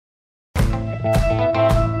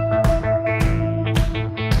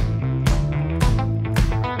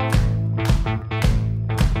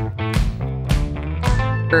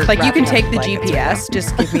Like, you can take the blankets right GPS,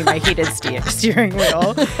 just give me my heated steering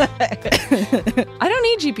wheel. I don't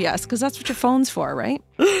need GPS because that's what your phone's for, right?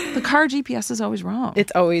 The car GPS is always wrong.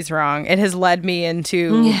 It's always wrong. It has led me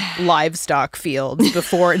into livestock fields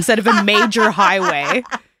before instead of a major highway.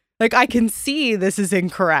 Like, I can see this is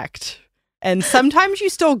incorrect. And sometimes you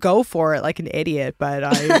still go for it like an idiot, but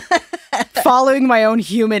I'm following my own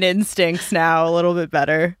human instincts now a little bit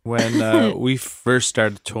better. When we first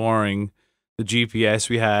started touring, the GPS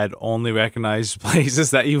we had only recognized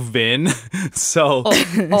places that you've been. So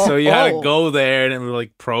you had to go there and it would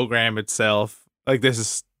like program itself. Like, this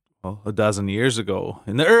is a dozen years ago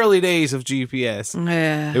in the early days of GPS.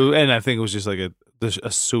 Yeah. And I think it was just like a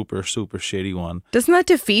super, super shitty one. Doesn't that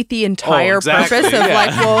defeat the entire exactly, purpose of like,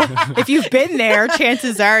 well, if you've been there,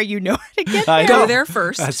 chances are you know how to get there. I Go know. there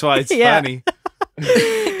first. That's why it's funny.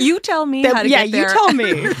 You tell me how to get there. you tell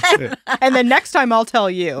me. And then next time I'll tell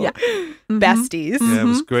you. Yeah. Besties. Yeah, it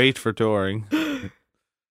was great for touring.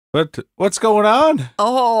 But what's going on?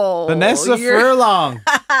 Oh, Vanessa Furlong.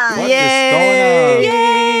 What is Yay! going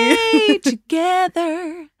on? Yay,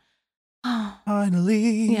 together. Oh,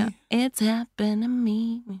 Finally. yeah, it's happened to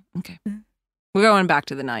me. Okay. We're going back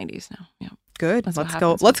to the 90s now. Yeah. Good. That's what Let's go.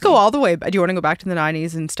 happens Let's with go me. all the way. Do you want to go back to the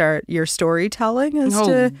 90s and start your storytelling as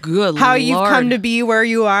to good how you've come to be where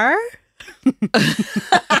you are? Is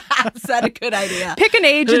that a good idea? Pick an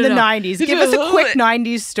age in the No. 90s. Give us a quick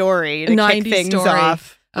 90s story to 90s kick things story.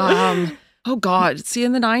 off. Oh God. See,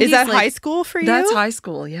 in the 90s. Is that like, high school for you? That's high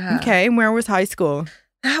school, yeah. Okay. And where was high school?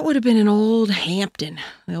 That would have been in old Hampton,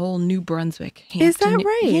 the old New Brunswick. Hampton. Is that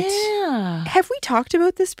right? Yeah. Have we talked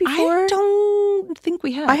about this before? I don't think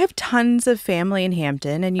we have. I have tons of family in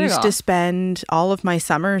Hampton and There you used go. to spend all of my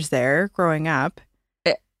summers there growing up.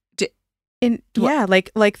 Do I-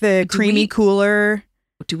 Like the Do creamy we- cooler.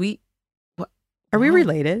 Do we? What? Are we Oh.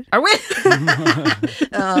 related? Are we?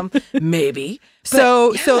 Maybe.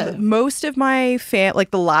 So yeah. most of my like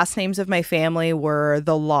the last names of my family were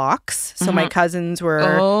the Locks. So my cousins were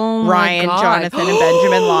Oh my Ryan, God. Jonathan, and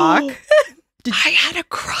Benjamin Locke. I had a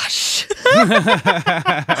crush on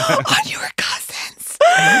your cousins.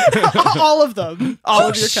 All of them. All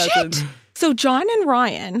of your shit. cousins. So John and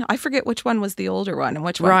Ryan, I forget which one was the older one and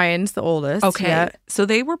which one. Ryan's the oldest. Okay. Yeah. So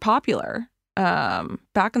they were popular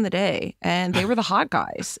back in the day, and they were the hot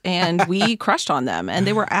guys, and we crushed on them, and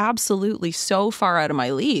they were absolutely so far out of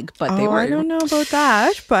my league, but they were. I don't know about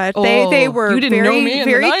that, but Oh, they were you didn't very, know me in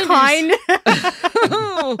the very 90s.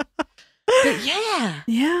 kind. But yeah.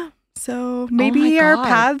 Yeah. So maybe our God.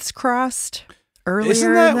 paths crossed earlier.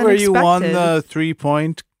 Isn't that than where you won expected. the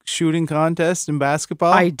 3-point shooting contest in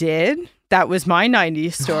basketball? I did. That was my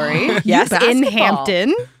 90s story. You Yes, in basketball.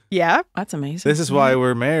 Hampton. Yeah. That's amazing. This is why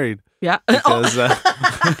we're married. Yeah. Because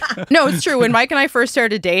No, it's true. When Mike and I first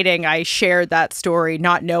started dating, I shared that story,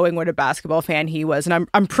 not knowing what a basketball fan he was, and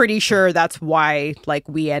I'm pretty sure that's why like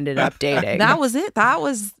we ended up dating. That was it. That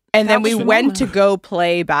was. And then that we was went to phenomenal. go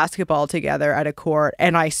play basketball together at a court,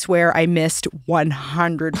 and I swear I missed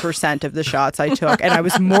 100% of the shots I took, and I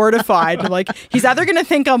was mortified. I'm like, he's either going to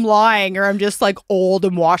think I'm lying or I'm just like old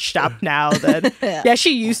and washed up now. That yeah,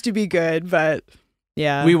 she used to be good, but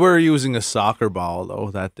yeah. we were using a soccer ball,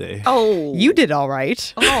 though, that day. Oh. You did all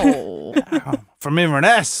right. Oh. From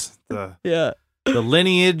Inverness, the Yeah.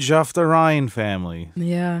 lineage of the Ryan family.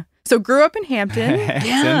 Yeah. So grew up in Hampton.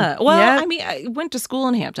 Yeah. Well, Yeah. I mean, I went to school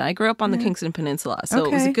in Hampton. I grew up on the Kingston Peninsula, so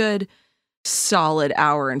it was a Okay. good, solid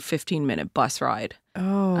hour and 15-minute bus ride.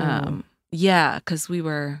 Oh. Yeah, because we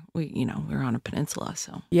were on a peninsula,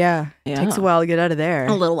 so Yeah. Yeah. Takes a while to get out of there.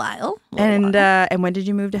 a little while. And when did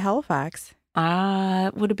you move to Halifax?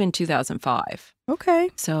 Would have been 2005.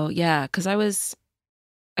 Okay. So yeah, because I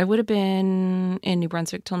would have been in New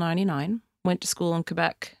Brunswick till 99. Went to school in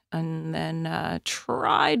Quebec, and then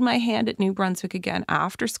tried my hand at New Brunswick again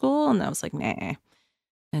after school, and I was like, nah,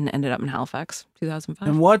 and ended up in Halifax, 2005.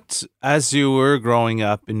 And what, as you were growing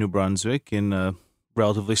up in New Brunswick, in a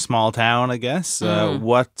relatively small town, I guess,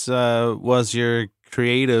 what was your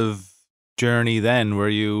creative journey then? Were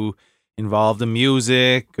you involved in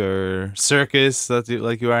music or circus,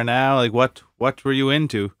 like you are now? Like what were you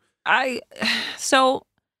into?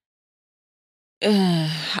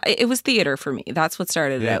 It was theater for me. That's what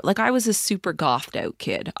started it Yeah. out. Like, I was a super gothed out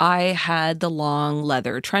kid. I had the long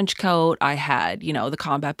leather trench coat. I had, the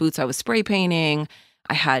combat boots. I was spray painting.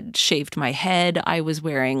 I had shaved my head. I was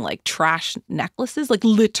wearing like trash necklaces, like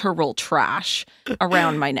literal trash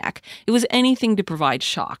around my neck. It was anything to provide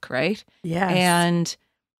shock, right? Yes. And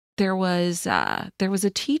there was a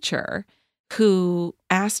teacher who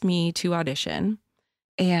asked me to audition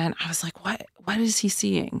And I was like, what is he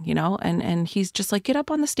seeing? You know? And he's just like, get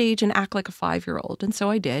up on the stage and act like a 5-year-old. And so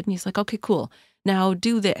I did. And he's like, okay, cool. Now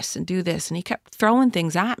do this and do this. And he kept throwing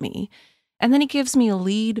things at me. And then he gives me a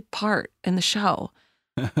lead part in the show.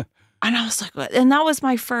 And I was like, what? And that was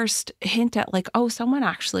my first hint at like, oh, someone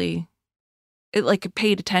actually like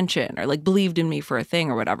paid attention or like believed in me for a thing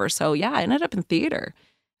or whatever. So yeah, I ended up in theater.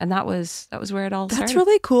 And that was where it all started. That's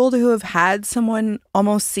really cool to have had someone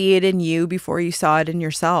almost see it in you before you saw it in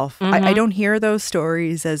yourself. Mm-hmm. I don't hear those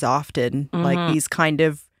stories as often, like these kind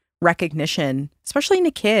of recognition, especially in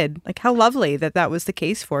a kid. Like how lovely that was the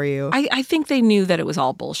case for you. I think they knew that it was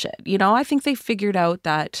all bullshit. You know, I think they figured out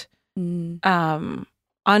that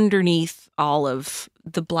underneath all of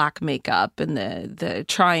the black makeup and the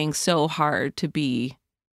trying so hard to be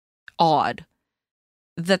odd,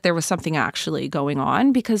 that there was something actually going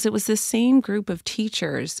on, because it was this same group of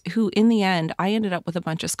teachers who, in the end, I ended up with a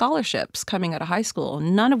bunch of scholarships coming out of high school,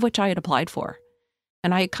 none of which I had applied for.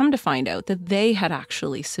 And I had come to find out that they had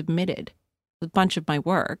actually submitted a bunch of my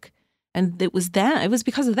work. And it was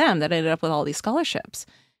because of them that I ended up with all these scholarships.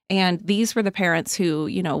 And these were the parents who,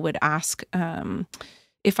 you know, would ask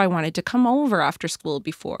if I wanted to come over after school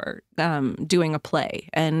before doing a play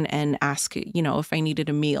and ask, you know, if I needed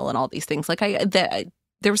a meal and all these things. Like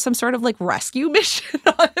there was some sort of like rescue mission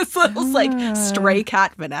on this little like stray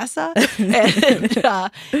cat Vanessa. But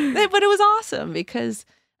it was awesome because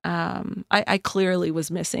I clearly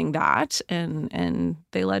was missing that, and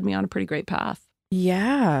they led me on a pretty great path.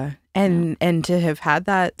 Yeah. And to have had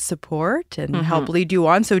that support and help lead you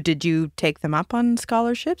on. So did you take them up on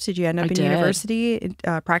scholarships? Did you end up in university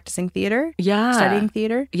practicing theater? Yeah. Studying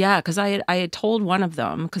theater? Yeah, because I had told one of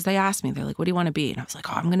them, because they asked me, they're like, what do you want to be? And I was like,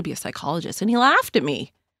 oh, I'm going to be a psychologist. And he laughed at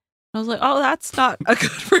me. I was like, oh, that's not a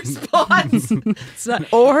good response.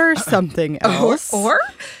 Or something else. Or?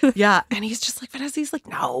 Yeah. And he's just like, Vanessa, he's like,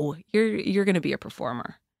 no, you're going to be a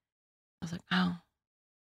performer. I was like, oh,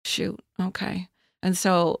 shoot. Okay. And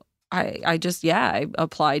so I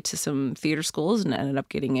applied to some theater schools and ended up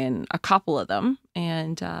getting in a couple of them,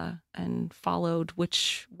 and followed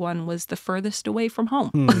which one was the furthest away from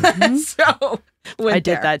home. So I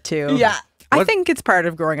did that too. Yeah. I think it's part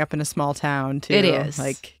of growing up in a small town too. It is.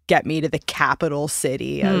 Like, get me to the capital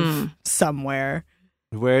city of somewhere.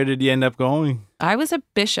 Where did you end up going? I was at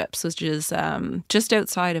Bishop's, which is just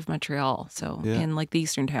outside of Montreal. So in like the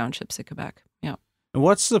eastern townships of Quebec. Yeah. And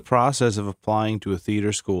what's the process of applying to a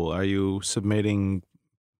theater school? Are you submitting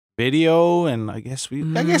video? And I guess we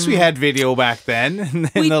had video back then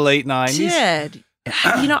in the late 90s. We did.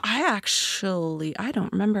 You know, I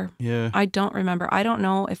don't remember. Yeah. I don't remember. I don't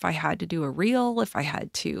know if I had to do a reel, if I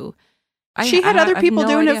had to. She had other people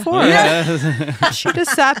doing it for her. Yeah. She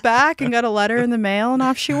just sat back and got a letter in the mail and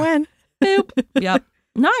off she went. Boop. Yep.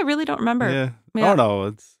 No, I really don't remember. Yeah. Oh,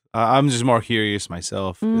 no. I'm just more curious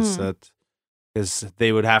myself because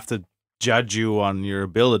they would have to judge you on your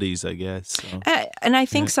abilities, I guess. So. And I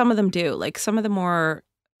think some of them do. Like some of the more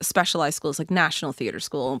specialized schools like National Theatre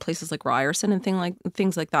School and places like Ryerson and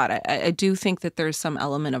things like that. I do think that there's some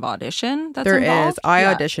element of audition that's involved. There is. I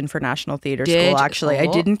auditioned for National Theatre School, actually. I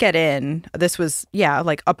didn't get in. This was,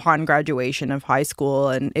 like upon graduation of high school,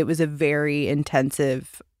 and it was a very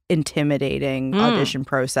intensive, intimidating audition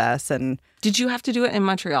process. And did you have to do it in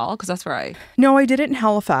Montreal? Because that's where No, I did it in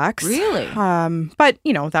Halifax. Really? But,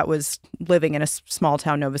 that was living in a small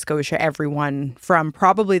town, Nova Scotia. Everyone from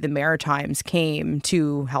probably the Maritimes came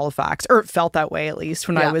to Halifax, or it felt that way at least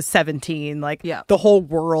when I was 17. Like, the whole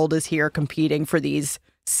world is here competing for these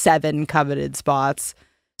 7 coveted spots.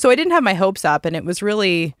 So I didn't have my hopes up, and it was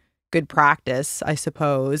really good practice, I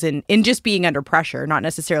suppose, in just being under pressure, not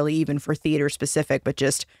necessarily even for theater specific, but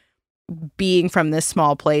just being from this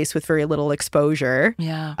small place with very little exposure.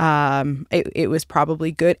 Yeah. It was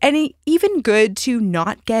probably good. And even good to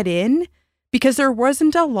not get in, because there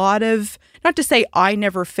wasn't a lot of, not to say I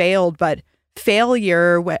never failed, but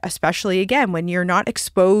failure, especially again, when you're not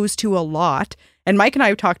exposed to a lot. And Mike and I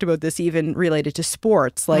have talked about this even related to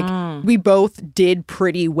sports. Like we both did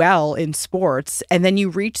pretty well in sports. And then you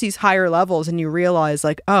reach these higher levels and you realize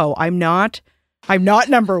like, oh, I'm not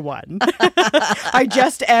number one. I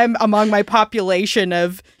just am among my population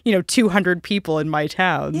of, 200 people in my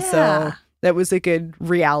town. Yeah. So that was a good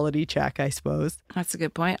reality check, I suppose. That's a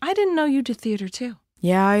good point. I didn't know you did theater too.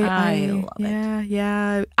 Yeah, I love it.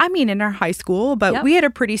 Yeah. I mean, in our high school, but we had a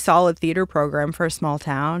pretty solid theater program for a small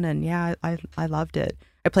town. And I loved it.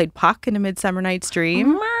 I played Puck in A Midsummer Night's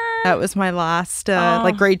Dream. That was my last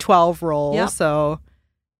grade 12 role. Yep. So,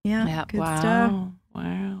 good stuff.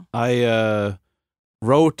 Wow. I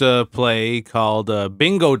wrote a play called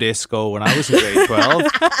Bingo Disco when I was in grade 12.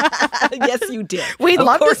 Yes, you did. We'd Of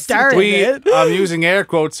love to course you start did. it. I'm using air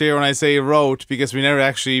quotes here when I say wrote because we never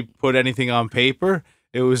actually put anything on paper.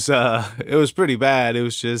 It was pretty bad. It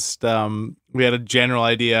was just we had a general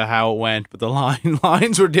idea how it went, but the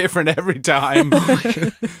lines were different every time.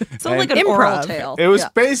 So like an oral tale. It was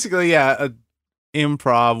basically a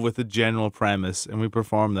improv with a general premise, and we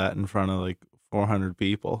performed that in front of like 400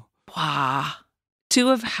 people. Wow. To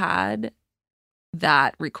have had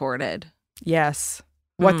that recorded. Yes.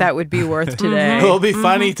 What that would be worth today. It'll be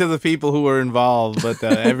funny to the people who were involved, but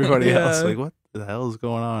everybody else, like, what the hell is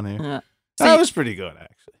going on here? Yeah. That was pretty good,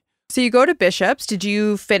 actually. So you go to Bishop's. Did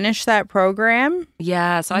you finish that program?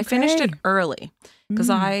 Yeah, so I finished it early because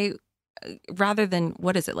Mm. rather than,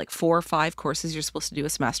 what is it, like 4 or 5 courses you're supposed to do a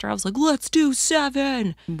semester, I was like, let's do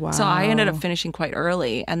 7. Wow. So I ended up finishing quite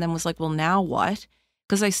early and then was like, well, now what?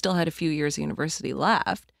 Because I still had a few years of university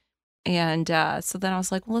left. And so then I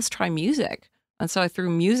was like, well, let's try music. And so I threw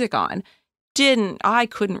music on. I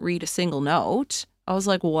couldn't read a single note. I was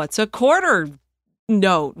like, what's a quarter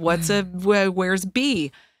note? Where's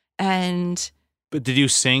B? But did you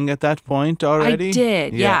sing at that point already? I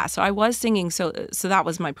did, yeah. So I was singing. So that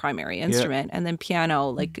was my primary instrument. And then piano,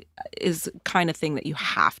 like, is kind of thing that you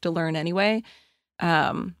have to learn anyway.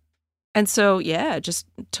 And so, just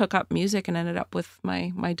took up music and ended up with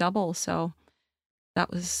my double. So that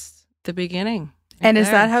was the beginning. And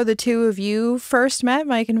is that how the two of you first met,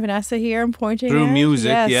 Mike and Vanessa here? I'm pointing Through at? music,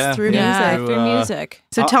 yes, yeah. through Yeah, music. through music.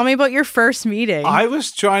 So tell me about your first meeting. I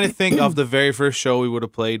was trying to think of the very first show we would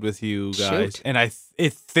have played with you guys. Shoot. And I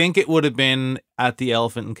think it would have been at the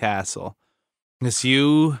Elephant and Castle. Because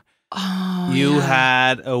you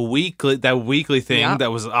had a weekly thing Yep.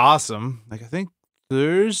 that was awesome. Like, I think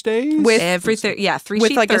Thursdays? With Every 3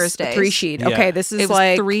 with sheet like Thursdays. a 3 sheet. Yeah. Okay, this is It was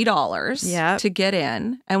like $3 Yep. to get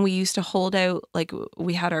in, and we used to hold out, like,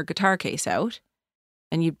 we had our guitar case out,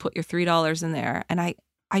 and you'd put your $3 in there, and I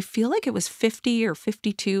feel like it was 50 or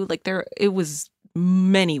 52, like it was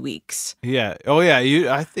many weeks. Yeah. Oh, yeah.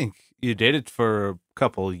 I think you did it for a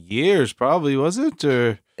couple years, probably, was it?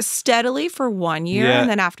 Or Steadily for 1 year, Yeah. and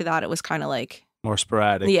then after that, it was kind of like, more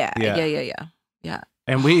sporadic? yeah.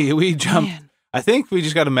 And we jumped. Man. I think we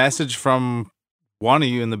just got a message from one of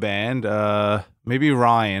you in the band, maybe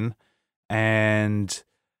Ryan, and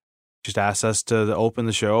just asked us to open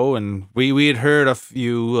the show. And we had heard of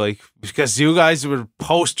you, like, because you guys were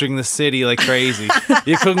postering the city like crazy.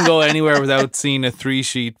 You couldn't go anywhere without seeing a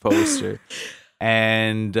 3-sheet poster.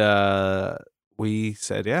 And we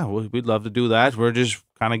said, yeah, we'd love to do that. We're just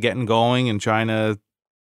kind of getting going and trying to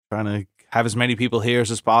have as many people here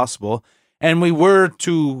as possible. And we were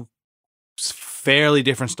two fairly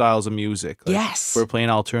different styles of music. Like, Yes. we're playing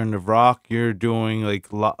alternative rock. You're doing like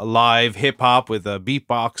live hip hop with a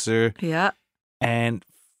beatboxer, Yeah. and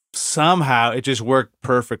somehow it just worked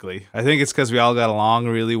perfectly. I think it's because we all got along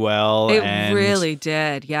really well. It and, really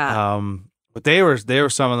did. Yeah. But they were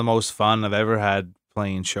some of the most fun I've ever had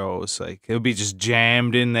playing shows. Like, it would be just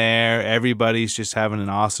jammed in there. Everybody's just having an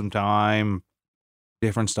awesome time.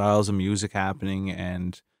 Different styles of music happening,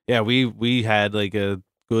 and yeah, we had like a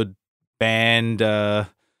good band.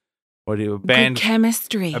 Good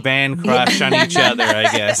chemistry. A band crush on each other, I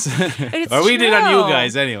guess. It's or we did on you true.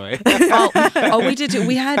 guys anyway. We did too.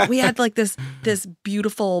 We had like this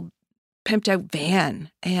beautiful pimped out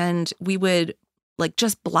van, and we would like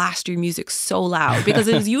just blast your music so loud because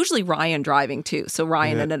it was usually Ryan driving too. So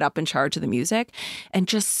Ryan ended up in charge of the music, and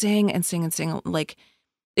just sing and sing and sing. Like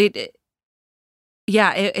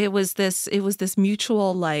it was this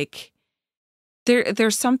mutual, like,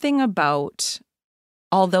 there's something about,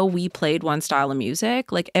 although we played one style of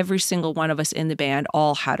music, like every single one of us in the band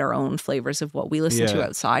all had our own flavors of what we listened to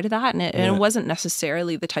outside of that. And it wasn't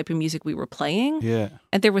necessarily the type of music we were playing. Yeah.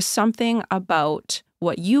 And there was something about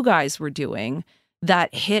what you guys were doing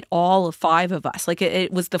that hit all 5 of us. Like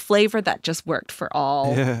it was the flavor that just worked for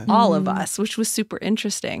all of us, which was super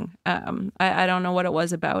interesting. I don't know what it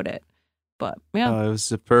was about it, but yeah. It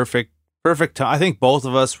was a perfect time. I think both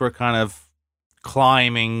of us were kind of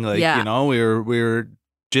climbing, like, you know, we were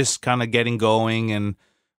just kind of getting going, and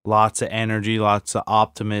lots of energy, lots of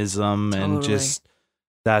optimism, and just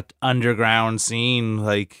that underground scene,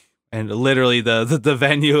 like, and literally the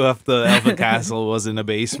venue of the Elephant Castle was in a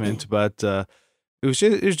basement, but it was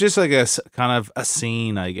just like a kind of a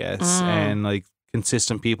scene, I guess, and like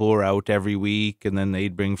consistent people were out every week, and then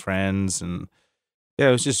they'd bring friends, and yeah,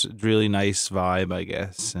 it was just a really nice vibe, I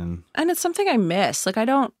guess, and it's something I miss. Like I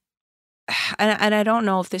don't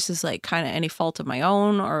know if this is like kind of any fault of my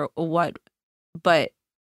own or what, but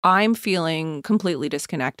I'm feeling completely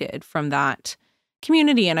disconnected from that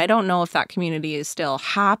community, and I don't know if that community is still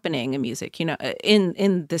happening in music, you know,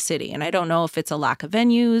 in the city. And I don't know if it's a lack of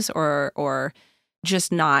venues or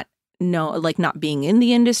just not being in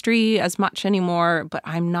the industry as much anymore, but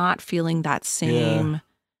I'm not feeling that same.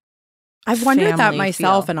 I've wondered that family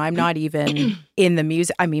myself, feel. and I'm not even in the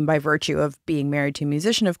music. I mean, by virtue of being married to a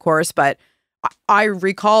musician, of course, but I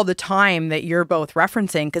recall the time that you're both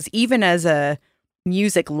referencing, because even as a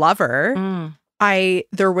music lover,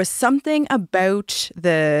 there was something about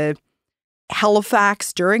the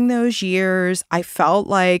Halifax during those years. I felt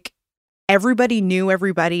like everybody knew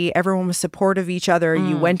everybody. Everyone was supportive of each other.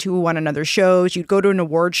 You went to one another's shows. You'd go to an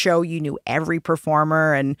award show. You knew every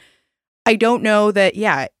performer. And I don't know that,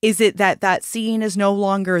 is it that scene is no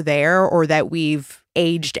longer there, or that we've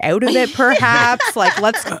aged out of it, perhaps? Like,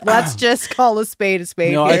 let's just call a spade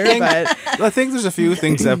here. I think there's a few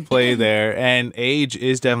things that play there, and age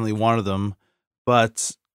is definitely one of them.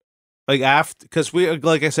 But like because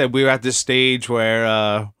like I said, we were at this stage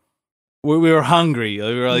where we were hungry.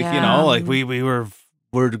 We were like, you know, like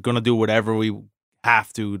we're gonna do whatever we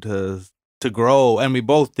have to grow, and we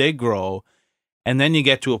both did grow. And then you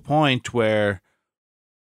get to a point where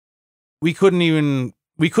we couldn't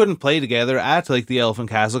play together at like the Elephant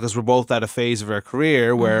Castle, because we're both at a phase of our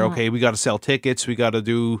career where okay, we got to sell tickets, we got to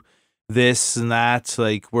do this and that.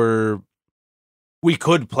 Like we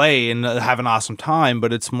could play and have an awesome time,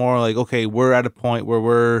 but it's more like, okay, we're at a point where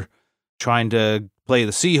we're trying to play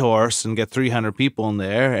the Seahorse and get 300 people in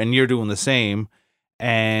there, and you're doing the same,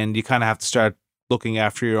 and you kind of have to start looking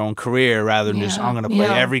after your own career rather than just, I'm going to play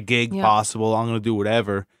every gig possible, I'm going to do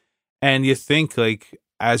whatever. And you think, like,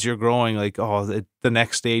 as you're growing, like, the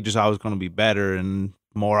next stage is always going to be better and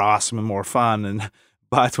more awesome and more fun.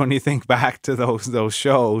 But when you think back to those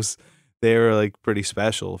shows, they were like pretty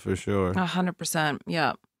special for sure. 100%.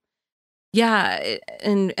 Yeah. Yeah.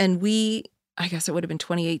 And we, I guess it would have been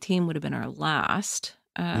 2018 would have been our last.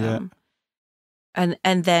 And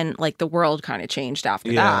then like the world kind of changed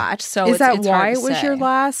after that. So is that it's why it was your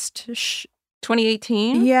last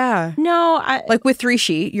 2018? Yeah. No, like with 3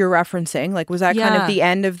 Sheet you're referencing, like was that kind of the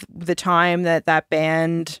end of the time that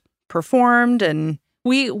band performed? And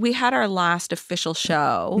we had our last official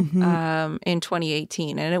show in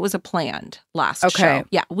 2018, and it was a planned last show.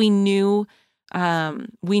 Yeah, we knew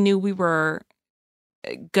we were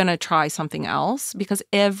gonna try something else, because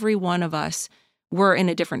every one of us were in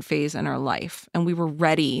a different phase in our life, and we were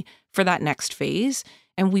ready for that next phase,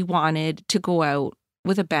 and we wanted to go out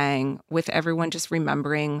with a bang, with everyone just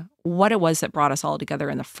remembering what it was that brought us all together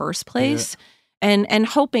in the first place. And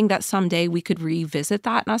hoping that someday we could revisit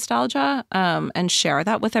that nostalgia and share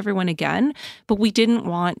that with everyone again. But we didn't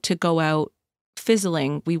want to go out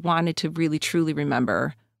fizzling. We wanted to really, truly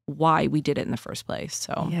remember why we did it in the first place.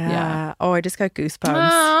 So, yeah. Oh, I just got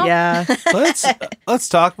goosebumps. Yeah. Let's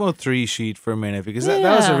talk about 3 Sheet for a minute, because that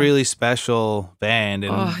was a really special band,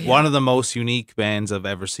 and one of the most unique bands I've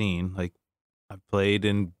ever seen. Like, I've played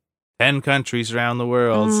in 10 countries around the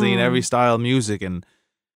world, seen every style of music, and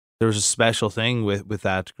there was a special thing with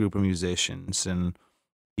that group of musicians, and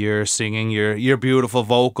you're singing your beautiful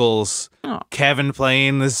vocals, Kevin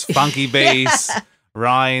playing this funky bass,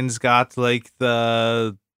 Ryan's got like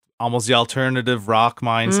almost the alternative rock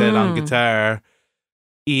mindset on guitar,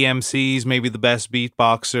 EMC's maybe the best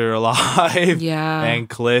beatboxer alive, and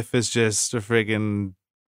Cliff is just a friggin'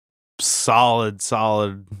 solid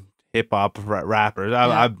hip hop rapper.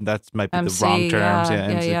 That might be MC, the wrong terms.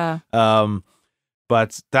 MC.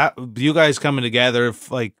 But that you guys coming together,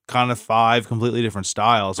 like kind of 5 completely different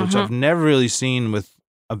styles, which I've never really seen with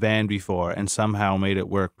a band before, and somehow made it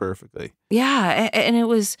work perfectly. Yeah, and it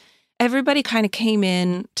was, everybody kind of came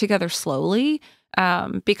in together slowly,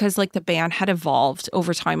 because like the band had evolved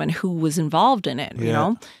over time and who was involved in it, you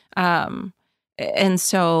know? And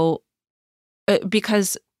so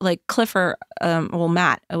because like Clifford,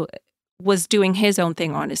 Matt was doing his own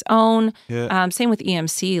thing on his own. Same with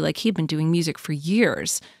EMC, like he'd been doing music for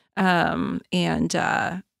years. And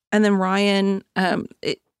then Ryan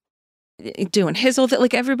doing his own thing.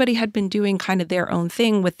 Like everybody had been doing kind of their own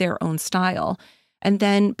thing with their own style, and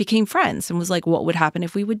then became friends and was like, what would happen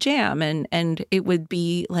if we would jam? And it would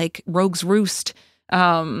be like Rogue's Roost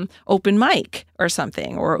open mic or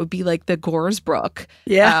something, or it would be like the Goresbrook.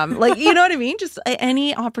 Like, you know what I mean? Just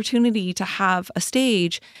any opportunity to have a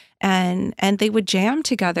stage, and they would jam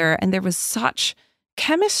together, and there was such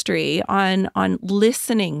chemistry on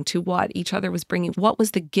listening to what each other was bringing, what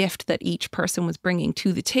was the gift that each person was bringing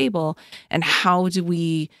to the table, and how do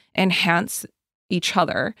we enhance each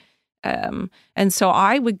other. And so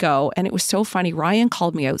I would go, and it was so funny. Ryan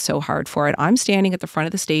called me out so hard for it. I'm standing at the front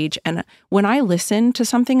of the stage, and when I listen to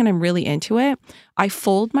something and I'm really into it, I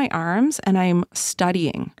fold my arms and I'm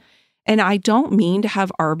studying. And I don't mean to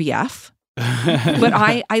have RBF, but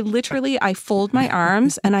I literally, I fold my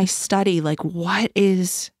arms and I study, like, what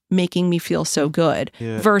is making me feel so good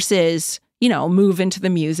versus, move into the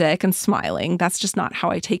music and smiling. That's just not how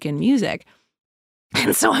I take in music.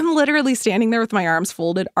 And so I'm literally standing there with my arms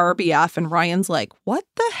folded, RBF, and Ryan's like, what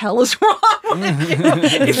the hell is wrong with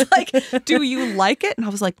you? He's like, do you like it? And I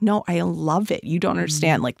was like, no, I love it. You don't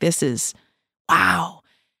understand. Like, this is, wow.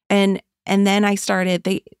 And then I started,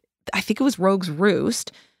 I think it was Rogue's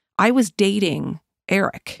Roost. I was dating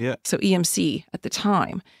Eric, so EMC at the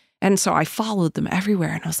time. And so I followed them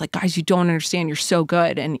everywhere. And I was like, guys, you don't understand. You're so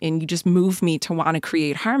good. And you just moved me to want to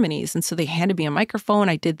create harmonies. And so they handed me a microphone.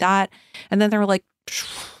 I did that. And then they were like,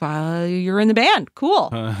 you're in the band. Cool.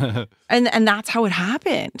 And that's how it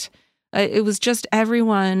happened. It was just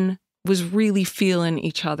everyone was really feeling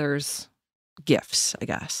each other's gifts, I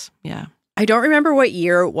guess. Yeah. I don't remember what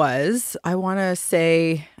year it was. I want to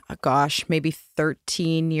say, maybe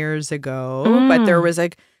 13 years ago. But there was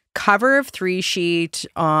a cover of 3 Sheet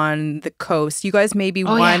on the coast. You guys maybe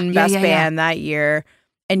won Best Band that year.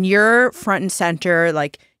 And you're front and center,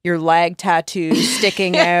 like your leg tattoos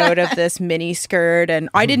sticking out of this mini skirt. And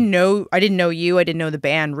I didn't know you. I didn't know the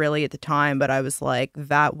band really at the time, but I was like,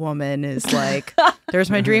 that woman is like, there's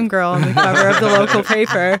my dream girl on the cover of the local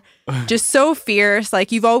paper. Just so fierce.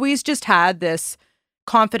 Like, you've always just had this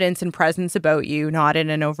confidence and presence about you, not in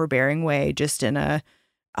an overbearing way, just in a,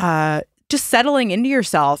 just settling into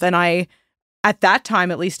yourself. And at that time,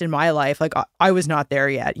 at least in my life, like I was not there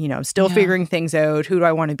yet, still figuring things out. Who do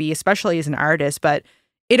I want to be, especially as an artist? But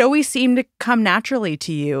it always seemed to come naturally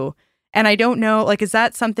to you. And I don't know, like, is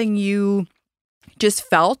that something you just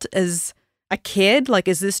felt as a kid? Like,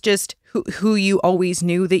 is this just who you always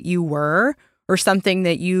knew that you were, or something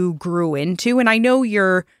that you grew into? And I know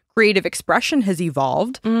your creative expression has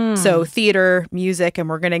evolved. So theater, music, and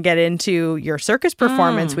we're going to get into your circus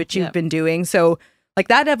performance, which you've been doing. So like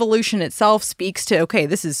that evolution itself speaks to, okay,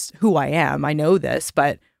 this is who I am. I know this.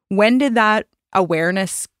 But when did that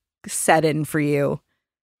awareness set in for you?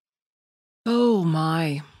 Oh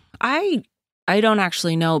my. I don't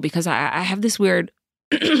actually know, because I have this weird,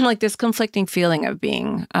 like this conflicting feeling of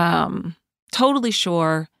being totally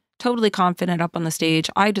sure, totally confident up on the stage.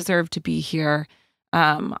 I deserve to be here.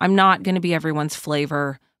 I'm not going to be everyone's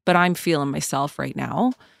flavor, but I'm feeling myself right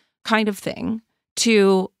now, kind of thing,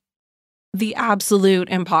 to the absolute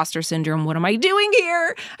imposter syndrome. What am I doing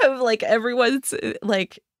here? Of like everyone's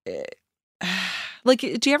like,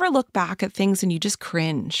 do you ever look back at things and you just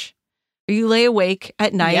cringe? Or you lay awake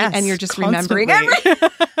at night and you're just constantly remembering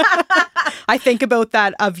I think about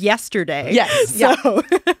that of yesterday. Yes. So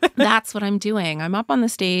that's what I'm doing. I'm up on the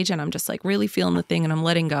stage and I'm just like really feeling the thing, and I'm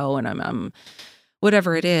letting go, and I'm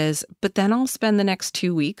whatever it is. But then I'll spend the next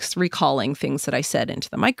 2 weeks recalling things that I said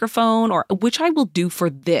into the microphone, or which I will do for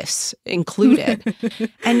this included.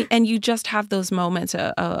 and you just have those moments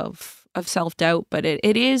of self-doubt. But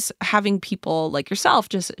it is having people like yourself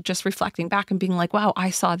just reflecting back and being like, wow, I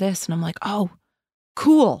saw this. And I'm like, oh,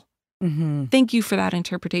 cool. Thank you for that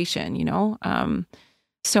interpretation,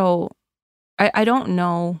 So I don't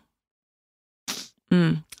know.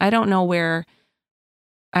 I don't know where.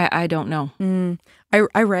 I don't know.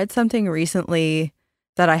 I read something recently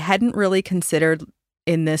that I hadn't really considered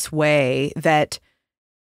in this way, that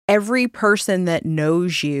every person that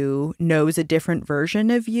knows you knows a different version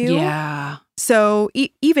of you. Yeah. So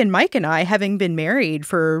even Mike and I, having been married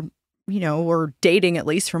for, or dating at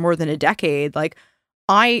least for more than a decade, like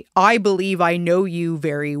I believe I know you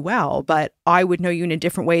very well, but I would know you in a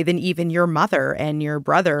different way than even your mother and your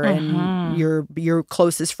brother and your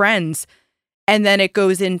closest friends. And then it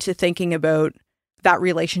goes into thinking about that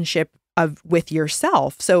relationship with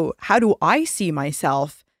yourself. So how do I see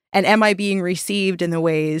myself? And am I being received in the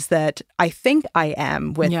ways that I think I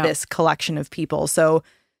am with this collection of people? So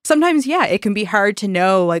sometimes, it can be hard to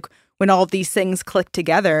know, like, when all of these things click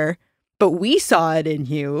together, but we saw it in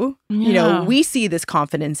you. We see this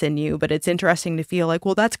confidence in you, but it's interesting to feel like,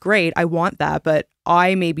 well, that's great. I want that, but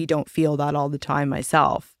I maybe don't feel that all the time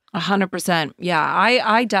myself. 100%. Yeah,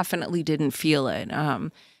 I definitely didn't feel it.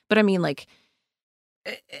 But I mean, like,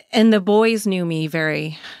 and the boys knew me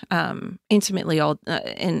very intimately, all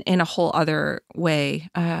in a whole other way.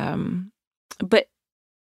 But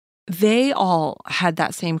they all had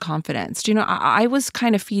that same confidence. I was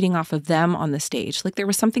kind of feeding off of them on the stage. Like, there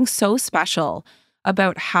was something so special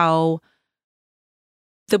about how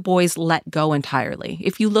the boys let go entirely.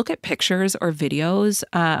 If you look at pictures or videos,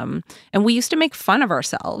 and we used to make fun of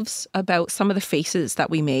ourselves about some of the faces that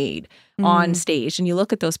we made on stage, and you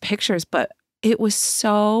look at those pictures, but it was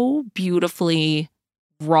so beautifully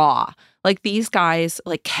raw. Like these guys,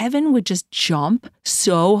 like Kevin would just jump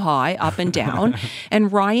so high up and down,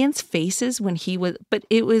 and Ryan's faces when he was, but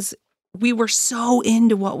it was, we were so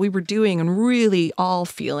into what we were doing and really all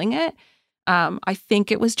feeling it. I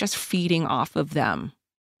think it was just feeding off of them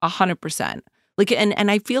 100%. Like,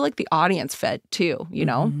 and I feel like the audience fed too, you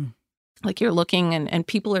know, like you're looking and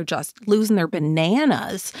people are just losing their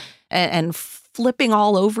bananas and flipping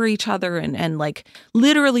all over each other and like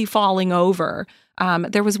literally falling over.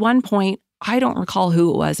 There was one point, I don't recall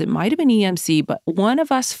who it was. It might have been EMC, but one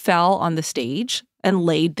of us fell on the stage and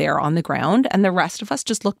laid there on the ground. And the rest of us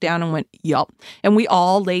just looked down and went, yup. And we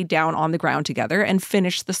all laid down on the ground together and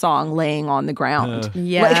finished the song laying on the ground.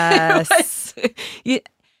 Yes.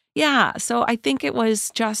 Yeah. So I think it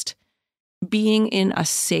was just being in a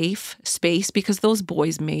safe space because those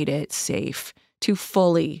boys made it safe to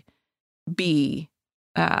fully be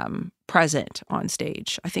present on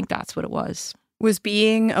stage. I think that's what it was. Was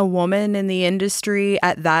being a woman in the industry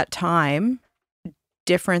at that time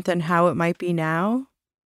different than how it might be now?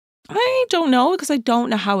 I don't know because I don't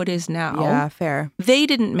know how it is now. Yeah, fair. They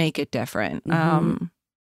didn't make it different.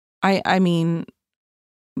 I mean,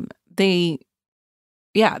 there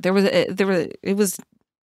was it was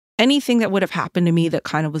anything that would have happened to me that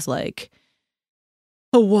kind of was like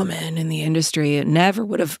a woman in the industry. It never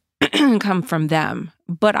would have come from them.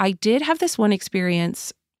 But I did have this one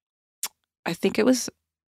experience. I think it was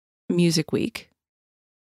Music Week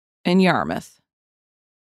in Yarmouth.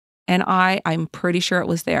 And I'm pretty sure it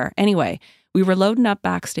was there. Anyway, we were loading up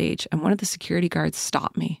backstage and one of the security guards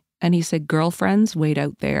stopped me and he said, "Girlfriends, wait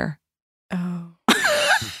out there." Oh.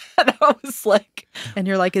 And I was like... And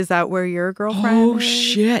you're like, is that where your girlfriend Oh, is?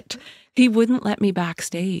 shit. He wouldn't let me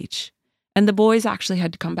backstage. And the boys actually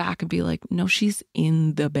had to come back and be like, "No, she's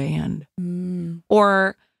in the band."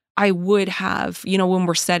 Or I would have, you know, when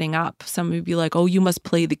we're setting up, somebody would be like, "Oh, you must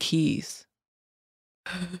play the keys."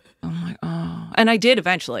 I'm like, oh. And I did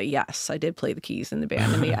eventually. Yes, I did play the keys in the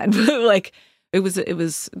band in the end. But like, it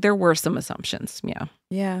was, there were some assumptions. Yeah.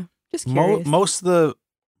 Yeah. Just curious. Most of the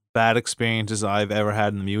bad experiences I've ever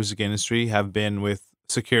had in the music industry have been with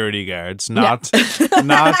security guards, not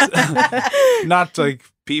like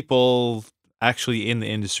people actually in the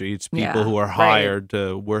industry. It's people who are hired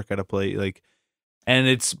to work at a place, like, and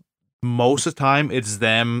it's most of the time it's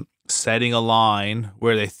them setting a line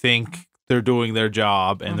where they think they're doing their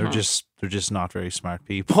job and they're just not very smart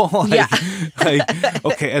people. Like,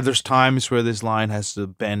 okay, and there's times where this line has to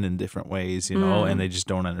bend in different ways, you know, and they just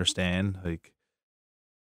don't understand. Like,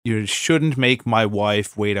 you shouldn't make my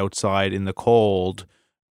wife wait outside in the cold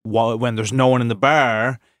when there's no one in the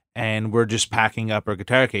bar and we're just packing up our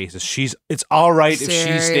guitar cases. It's all right if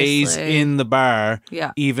she stays in the bar,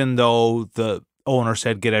 even though the owner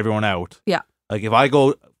said get everyone out. Yeah. Like if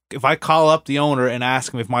I call up the owner and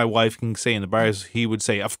ask him if my wife can stay in the bars, he would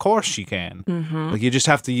say, "Of course she can." Like, you just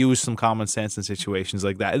have to use some common sense in situations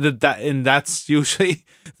like that. And that's usually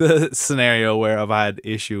the scenario where I've had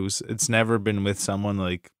issues. It's never been with someone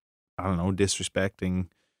like, I don't know, disrespecting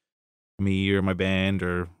me or my band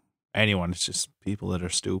or anyone. It's just people that are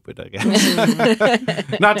stupid, I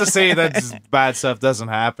guess. Not to say that bad stuff doesn't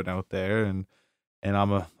happen out there, and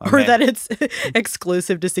or that it's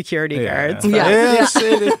exclusive to security guards.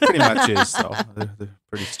 It pretty much is. So they're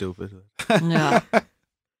pretty stupid. Yeah.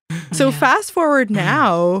 So fast forward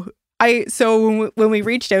now. So when we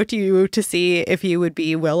reached out to you to see if you would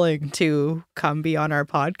be willing to come be on our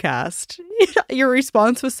podcast, your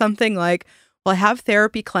response was something like, "Well, I have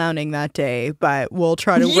therapy clowning that day, but we'll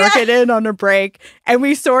try to work it in on a break." And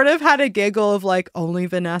we sort of had a giggle of like, only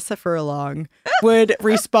Vanessa Furlong would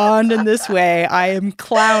respond in this way. I am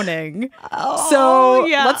clowning.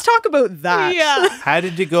 Let's talk about that. Yeah. How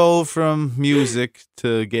did you go from music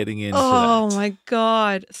to getting into that? Oh my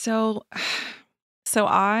God. So so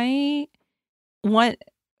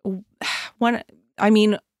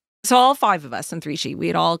all five of us in 3She, we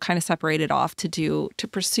had all kind of separated off to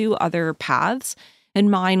pursue other paths. And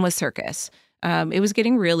mine was Circus. It was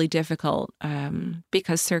getting really difficult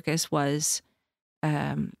because Circus was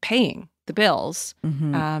paying the bills.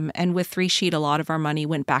 And with 3She, a lot of our money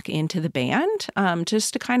went back into the band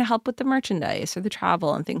just to kind of help with the merchandise or the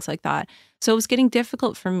travel and things like that. So it was getting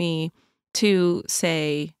difficult for me to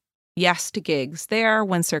say yes to gigs there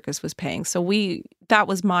when Circus was paying. So that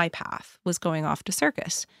was my path, was going off to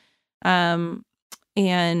Circus. And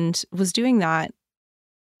was doing that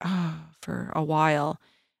for a while.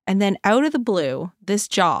 And then out of the blue, this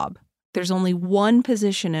job, there's only one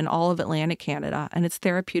position in all of Atlantic Canada, and it's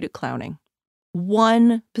therapeutic clowning.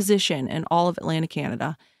 One position in all of Atlantic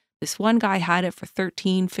Canada. This one guy had it for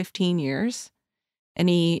 13, 15 years, and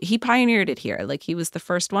he pioneered it here. Like, he was the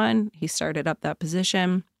first one. He started up that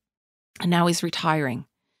position, and now he's retiring.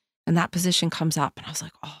 And that position comes up, and I was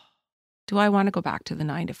like, oh, do I want to go back to the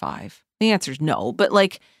 9 to 5? The answer is no, but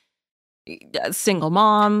like, a single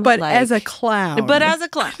mom. But like, as a clown. But as a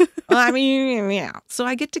clown. I mean, yeah. So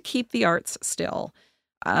I get to keep the arts still.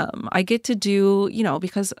 I get to do,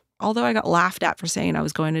 because although I got laughed at for saying I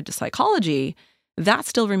was going into psychology, that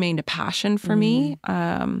still remained a passion for me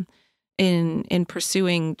in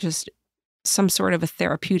pursuing just some sort of a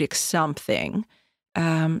therapeutic something.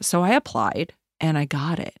 So I applied and I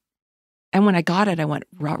got it. And when I got it, I went,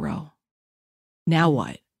 ruh-roh. Now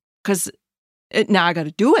what? Because now I got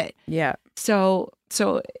to do it. Yeah. So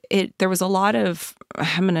there was a lot of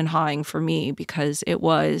hemming and hawing for me, because it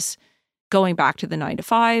was going back to the 9 to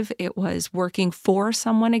 5. It was working for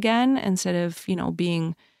someone again instead of,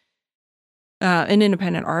 being an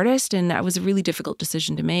independent artist. And that was a really difficult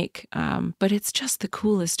decision to make. But it's just the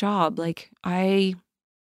coolest job. Like, I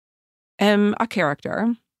am a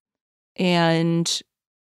character, and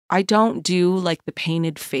I don't do like the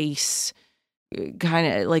painted face kind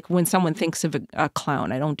of like when someone thinks of a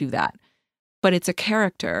clown. I don't do that. But it's a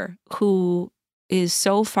character who is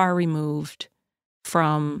so far removed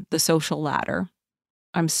from the social ladder.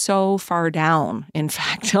 I'm so far down, in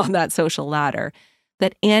fact, on that social ladder,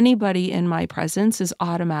 that anybody in my presence is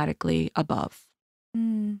automatically above.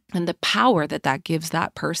 And the power that gives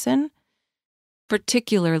that person,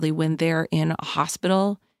 particularly when they're in a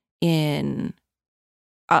hospital, in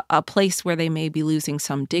a place where they may be losing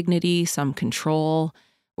some dignity, some control,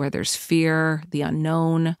 where there's fear, the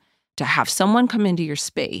unknown, to have someone come into your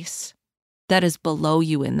space that is below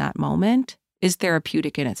you in that moment is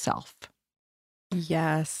therapeutic in itself.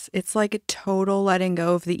 Yes. It's like a total letting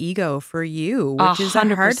go of the ego for you, which is a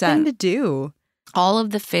 100%. hard thing to do. All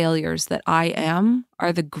of the failures that I am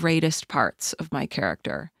are the greatest parts of my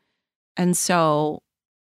character. And so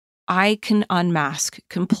I can unmask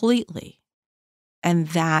completely. And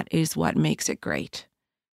that is what makes it great.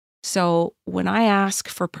 So when I ask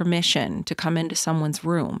for permission to come into someone's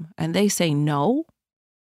room and they say no,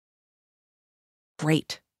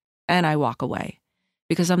 great. And I walk away,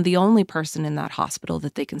 because I'm the only person in that hospital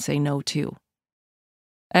that they can say no to.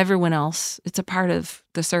 Everyone else, it's a part of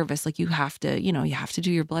the service. Like, you have to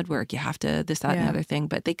do your blood work. You have to this, that, and the other thing,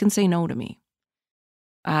 but they can say no to me.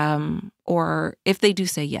 Or if they do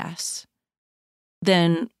say yes,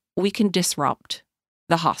 then we can disrupt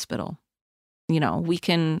the hospital. We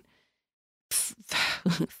can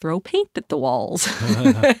throw paint at the walls.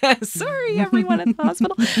 Sorry, everyone at the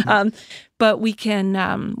hospital. But we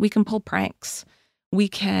can pull pranks. We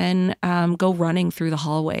can go running through the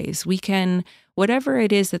hallways. We can, whatever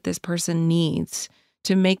it is that this person needs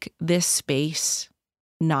to make this space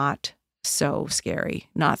not so scary,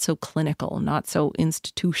 not so clinical, not so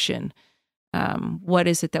institution. What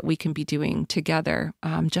is it that we can be doing together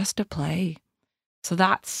just to play? So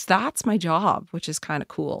that's my job, which is kind of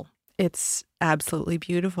cool. It's absolutely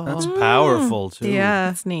beautiful. That's powerful too. Yeah.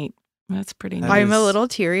 That's neat. That's pretty nice. I'm a little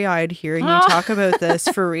teary-eyed hearing you talk about this,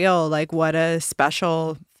 for real. Like, what a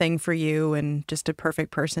special thing for you, and just a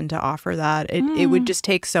perfect person to offer that. It would just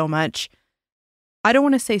take so much. I don't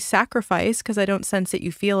want to say sacrifice, because I don't sense that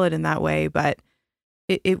you feel it in that way, but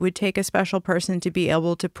it would take a special person to be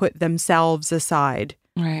able to put themselves aside.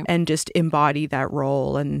 Right. And just embody that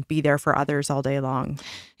role and be there for others all day long.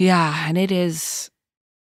 Yeah. And it is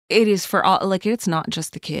for all, like, it's not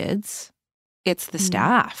just the kids, it's the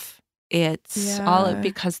staff. It's all,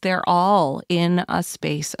 because they're all in a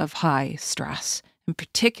space of high stress, and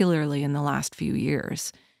particularly in the last few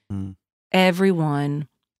years, everyone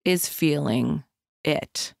is feeling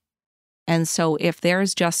it. And so if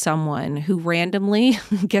there's just someone who randomly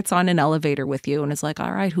gets on an elevator with you and is like,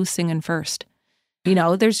 all right, who's singing first?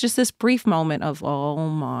 There's just this brief moment of, oh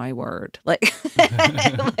my word, like,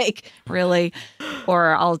 like, really?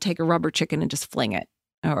 Or I'll take a rubber chicken and just fling it,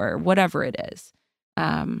 or whatever it is.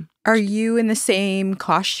 Are you in the same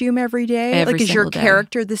costume every day? Every like, is your single day.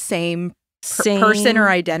 character the same person or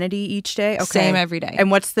identity each day? Okay. Same every day.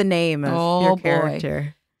 And what's the name of your boy.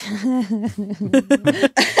 character? Can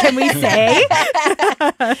we say?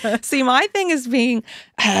 See, my thing is being...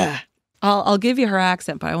 I'll give you her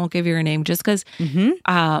accent, but I won't give you her name, just because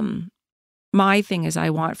my thing is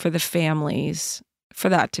I want for the families for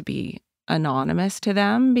that to be anonymous to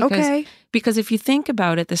them. Because if you think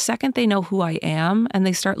about it, the second they know who I am and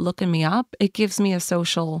they start looking me up, it gives me a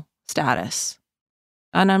social status.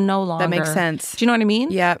 and I'm no longer. That makes sense. Do you know what I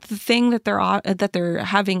mean? Yeah. The thing that they're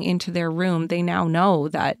having into their room, they now know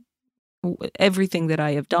that everything that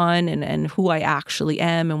I have done and who I actually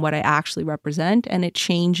am and what I actually represent, and it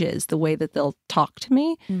changes the way that they'll talk to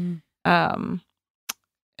me.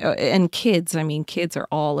 And kids are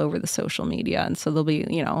all over the social media. And so they'll be,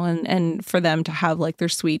 and for them to have like their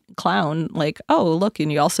sweet clown, like, oh, look,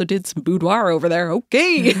 and you also did some boudoir over there.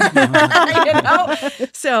 Okay.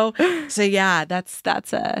 So yeah, that's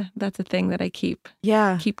a thing that I keep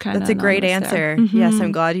kind of. That's a great answer. Mm-hmm. Yes.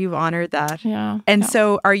 I'm glad you've honored that. Yeah. And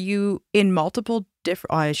so are you in multiple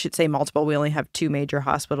different, I should say multiple. We only have 2 major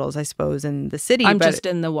hospitals, I suppose, in the city. I'm just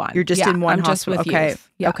in the one. You're just in one I'm hospital. Just with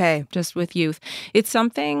youth. Yeah, okay. Just with youth. It's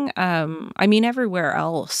something, everywhere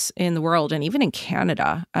else in the world and even in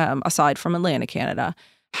Canada, aside from Atlantic Canada,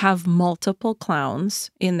 have multiple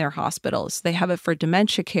clowns in their hospitals. They have it for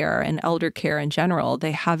dementia care and elder care in general.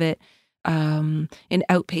 They have it in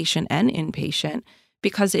outpatient and inpatient,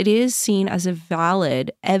 because it is seen as a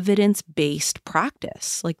valid evidence-based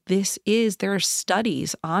practice. Like there are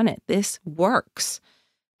studies on it. This works.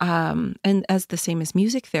 And as the same as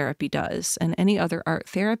music therapy does and any other art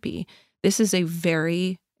therapy, this is a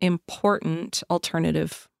very important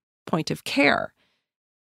alternative point of care.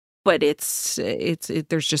 But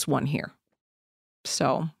there's just one here.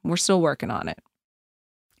 So we're still working on it.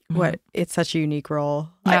 What? It's such a unique role.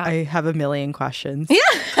 Yeah. I have a million questions.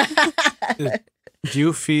 Yeah. Do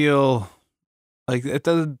you feel like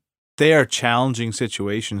they are challenging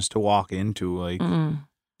situations to walk into? Like,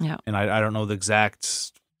 yeah. And I don't know the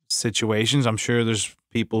exact situations. I'm sure there's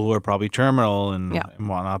people who are probably terminal and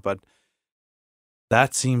whatnot, but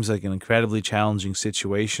that seems like an incredibly challenging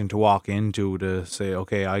situation to walk into, to say,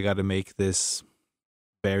 okay, I got to make this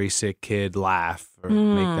very sick kid laugh or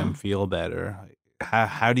make them feel better.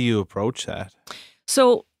 How do you approach that?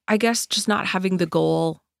 So I guess just not having the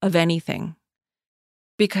goal of anything.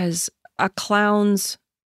 Because a clown's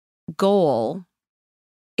goal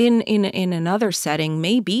in another setting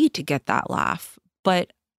may be to get that laugh,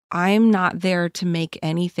 but I'm not there to make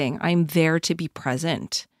anything. I'm there to be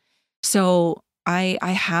present. So I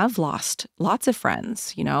have lost lots of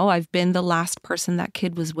friends. I've been the last person that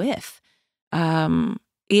kid was with.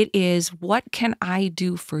 It is, what can I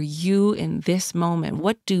do for you in this moment?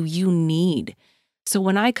 What do you need? So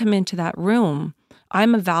when I come into that room,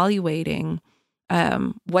 I'm evaluating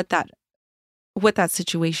what that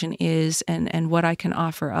situation is and what I can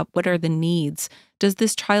offer up. What are the needs? Does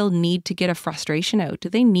this child need to get a frustration out? Do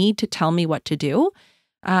they need to tell me what to do?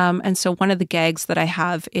 And so one of the gags that I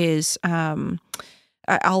have is I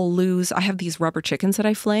have these rubber chickens that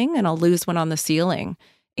I fling, and I'll lose one on the ceiling.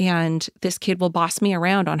 And this kid will boss me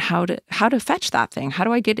around on how to fetch that thing. How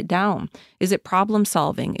do I get it down? Is it problem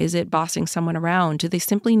solving? Is it bossing someone around? Do they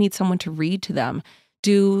simply need someone to read to them?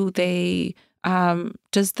 Do they...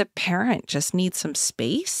 does the parent just need some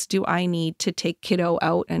space? Do I need to take kiddo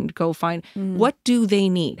out and go find what do they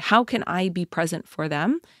need? How can I be present for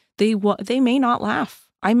them? They may not laugh.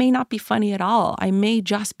 I may not be funny at all. I may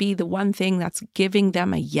just be the one thing that's giving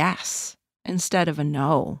them a yes instead of a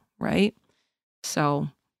no, right? So,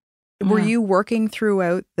 were you working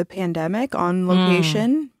throughout the pandemic on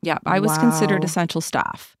location? Yeah, I was considered essential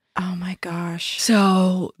staff. Oh my gosh.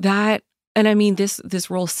 So that. And this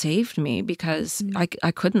role saved me because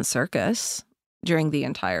I couldn't circus during the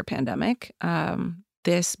entire pandemic.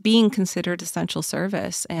 This being considered essential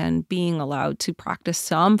service and being allowed to practice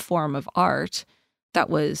some form of art that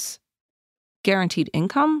was guaranteed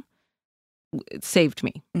income, it saved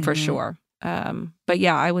me for sure. But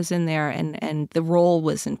yeah, I was in there and the role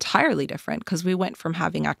was entirely different because we went from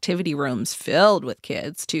having activity rooms filled with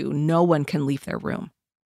kids to no one can leave their room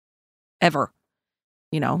ever.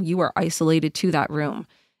 You are isolated to that room,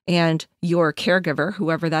 and your caregiver,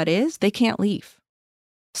 whoever that is, they can't leave.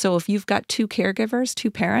 So if you've got 2 caregivers,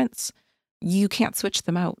 2 parents, you can't switch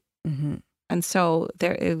them out. Mm-hmm. And so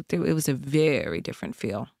it was a very different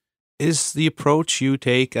feel. Is the approach you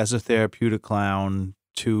take as a therapeutic clown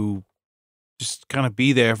to just kind of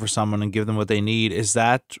be there for someone and give them what they need, is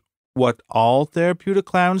that what all therapeutic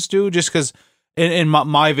clowns do? Just because in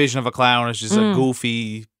my vision of a clown is just a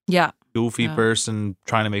goofy person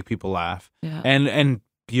trying to make people laugh. Yeah. And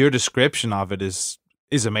your description of it is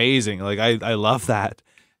amazing. Like I love that.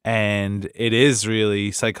 And it is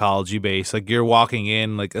really psychology based. Like you're walking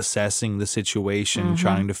in, like assessing the situation,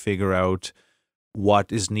 trying to figure out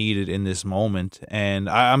what is needed in this moment. And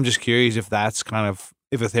I'm just curious if that's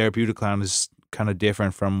if a therapeutic clown is kind of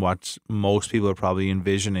different from what most people are probably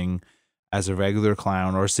envisioning as a regular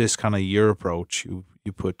clown, or is this kind of your approach you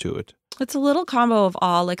put to it? It's a little combo of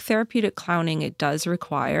all. Like therapeutic clowning, it does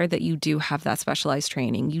require that you do have that specialized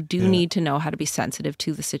training. You do need to know how to be sensitive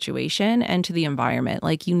to the situation and to the environment.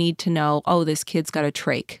 Like you need to know, oh, this kid's got a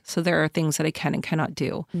trach. So there are things that I can and cannot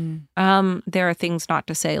do. There are things not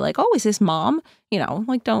to say like, oh, is this mom?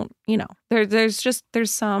 Like don't, there's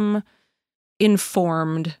some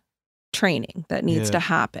informed training that needs to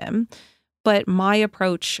happen. But my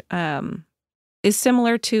approach is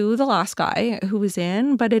similar to the last guy who was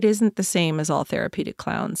in, but it isn't the same as all therapeutic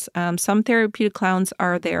clowns. Some therapeutic clowns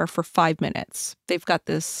are there for 5 minutes. They've got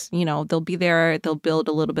this, they'll be there, they'll build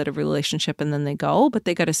a little bit of relationship and then they go, but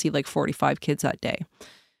they got to see like 45 kids that day.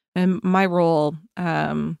 And my role,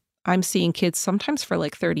 I'm seeing kids sometimes for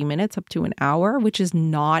like 30 minutes up to an hour, which is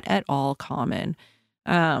not at all common.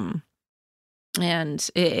 And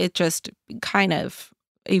it just kind of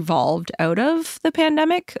evolved out of the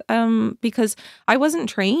pandemic because I wasn't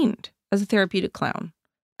trained as a therapeutic clown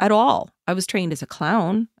at all. I was trained as a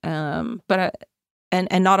clown, but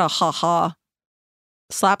not a ha-ha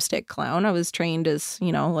slapstick clown. I was trained as,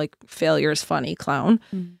 like failure is funny clown.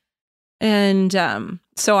 And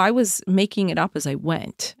so I was making it up as I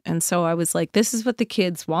went. And so I was like, this is what the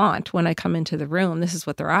kids want when I come into the room. This is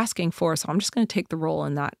what they're asking for. So I'm just going to take the role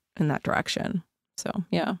in that direction. So,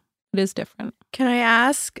 yeah. It is different. Can I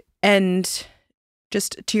ask, and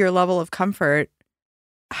just to your level of comfort,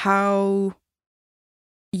 how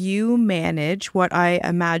you manage what I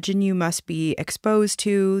imagine you must be exposed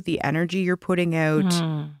to, the energy you're putting out,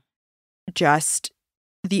 just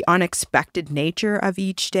the unexpected nature of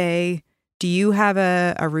each day? Do you have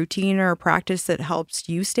a routine or a practice that helps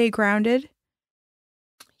you stay grounded?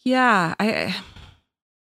 Yeah.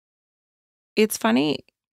 It's funny.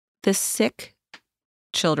 The sick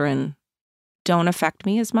children don't affect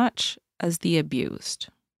me as much as the abused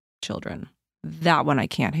children. That one I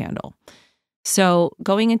can't handle. So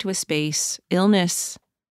going into a space, illness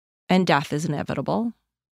and death is inevitable.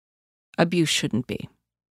 Abuse shouldn't be.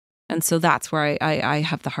 And so that's where I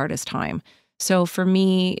have the hardest time. So for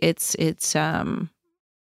me, it's I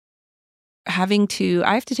have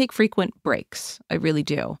to take frequent breaks. I really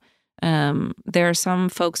do. There are some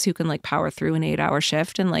folks who can like power through an 8-hour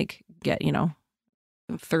shift and like get,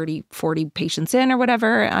 30, 40 patients in or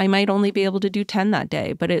whatever. I might only be able to do 10 that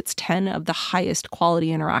day, but it's 10 of the highest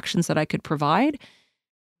quality interactions that I could provide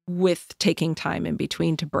with taking time in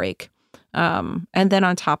between to break. And then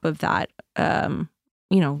on top of that, journaling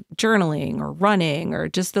or running or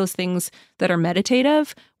just those things that are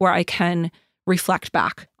meditative where I can reflect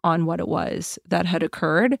back on what it was that had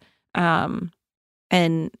occurred.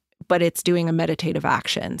 But it's doing a meditative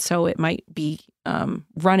action. So it might be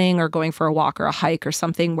running or going for a walk or a hike or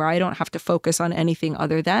something where I don't have to focus on anything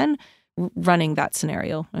other than running that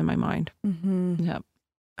scenario in my mind. Yep.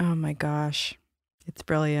 Oh my gosh. It's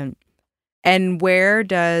brilliant. And where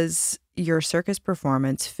does your circus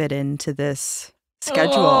performance fit into this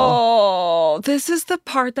schedule? Oh, this is the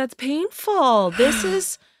part that's painful. This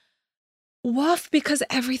is woof because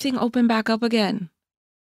everything opened back up again.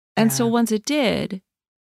 And so once it did,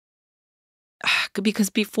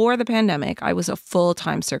 because before the pandemic, I was a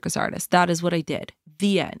full-time circus artist. That is what I did.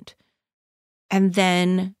 The end. And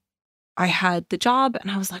then I had the job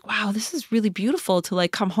and I was like, wow, this is really beautiful to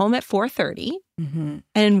like come home at 4:30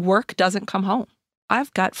 and work doesn't come home.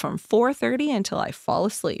 I've got from 4:30 until I fall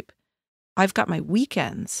asleep. I've got my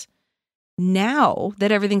weekends. Now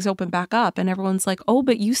that everything's open back up and everyone's like, oh,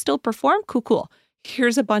 but you still perform? Cool.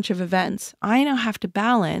 Here's a bunch of events. I now have to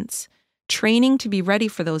balance training to be ready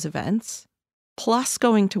for those events, plus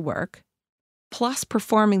going to work, plus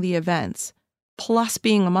performing the events, plus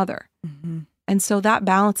being a mother. And so that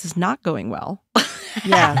balance is not going well.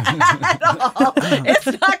 At all.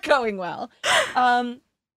 It's not going well.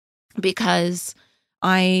 Because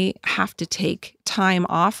I have to take time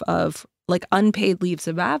off of like unpaid leaves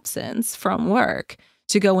of absence from work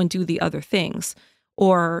to go and do the other things,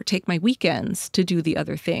 or take my weekends to do the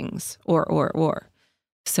other things, or.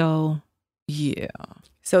 So, yeah.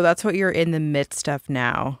 So that's what you're in the midst of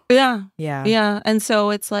now. Yeah. Yeah. Yeah. And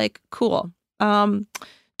so it's like, cool.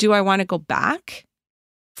 Do I want to go back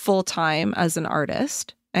full time as an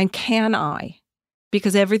artist? And can I?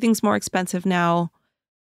 Because everything's more expensive now.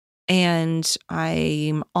 And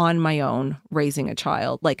I'm on my own raising a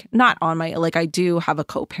child. Like, not on my, like, I do have a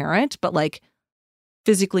co-parent, but like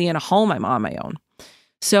physically in a home, I'm on my own.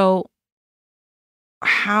 So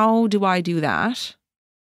how do I do that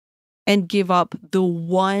and give up the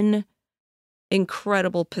one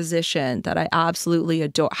incredible position that I absolutely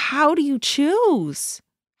adore? How do you choose?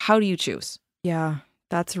 How do you choose? Yeah,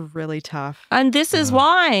 that's really tough. And this is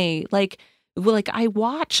why, like I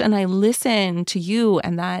watch and I listen to you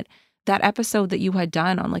and that that episode that you had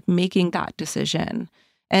done on like making that decision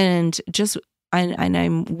and just, and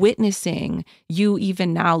I'm witnessing you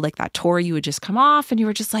even now, like that tour you had just come off and you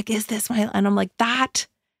were just like, is this my, and I'm like, that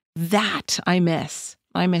I miss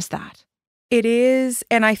that. It is.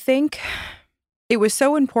 And I think it was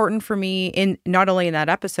so important for me in not only in that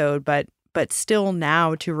episode, but still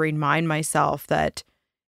now to remind myself that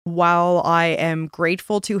while I am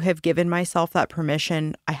grateful to have given myself that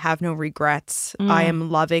permission, I have no regrets. I am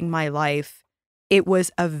loving my life. It was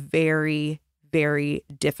a very, very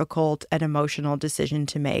difficult and emotional decision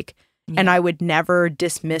to make. Yeah. And I would never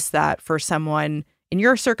dismiss that for someone in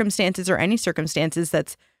your circumstances or any circumstances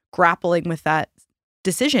that's grappling with that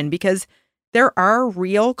decision, because there are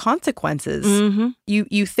real consequences. Mm-hmm.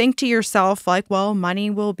 You think to yourself like, well, money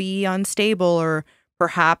will be unstable, or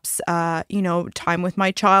perhaps, time with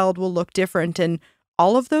my child will look different. And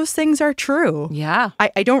all of those things are true. Yeah.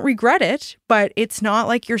 I don't regret it, but it's not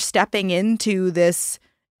like you're stepping into this,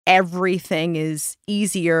 everything is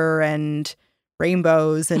easier and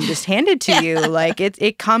rainbows and just handed to you. Like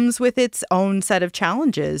it comes with its own set of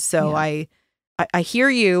challenges. So I hear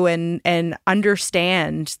you and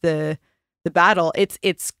understand the battle.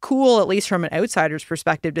 It's cool, at least from an outsider's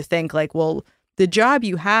perspective, to think like, well, the job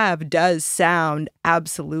you have does sound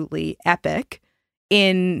absolutely epic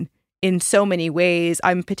in so many ways.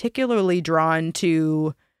 I'm particularly drawn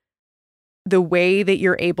to the way that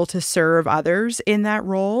you're able to serve others in that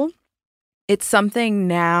role. It's something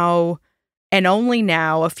now, and only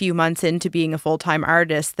now, a few months into being a full-time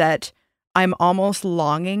artist, that I'm almost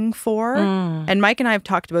longing for. And Mike and I have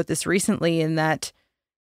talked about this recently, in that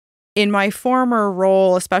in my former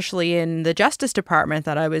role, especially in the Justice Department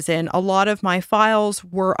that I was in, a lot of my files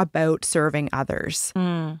were about serving others.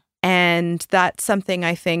 And that's something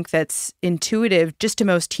I think that's intuitive just to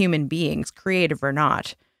most human beings, creative or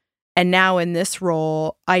not. And now in this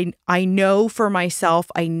role, I know for myself,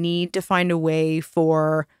 I need to find a way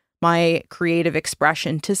for my creative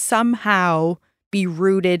expression to somehow be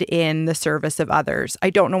rooted in the service of others.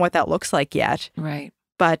 I don't know what that looks like yet. Right.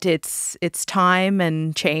 But it's time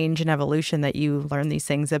and change and evolution that you learn these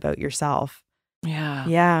things about yourself. Yeah.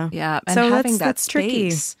 Yeah. Yeah. And so having that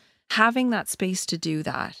space. Tricky. Having that space to do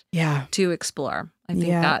that. Yeah. To explore. I think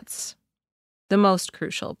that's the most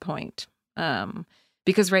crucial point.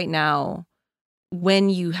 Because right now, when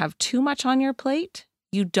you have too much on your plate,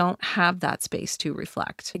 you don't have that space to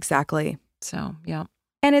reflect. Exactly. So, yeah.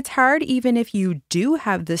 And it's hard, even if you do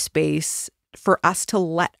have the space, for us to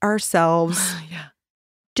let ourselves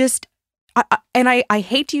just, and I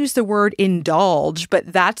hate to use the word indulge,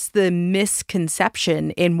 but that's the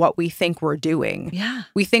misconception in what we think we're doing. Yeah.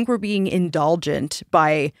 We think we're being indulgent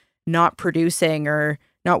by not producing or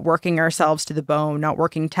not working ourselves to the bone, not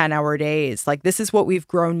working 10-hour days. Like, this is what we've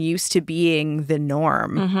grown used to being the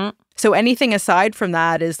norm. Mm-hmm. So anything aside from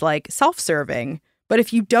that is like self-serving. But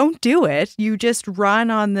if you don't do it, you just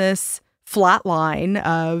run on this flat line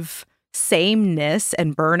of sameness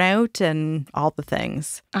and burnout and all the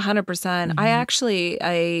things. 100%. Mm-hmm.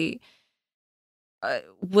 I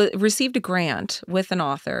received a grant with an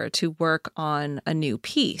author to work on a new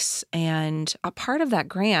piece. And a part of that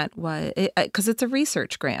grant was, because it's a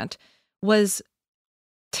research grant, was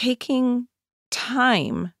taking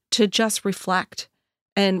time to just reflect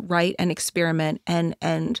and write and experiment.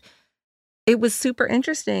 And it was super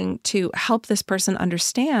interesting to help this person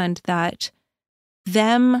understand that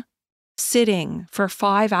them sitting for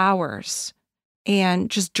 5 hours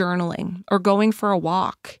and just journaling or going for a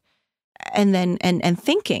walk and then and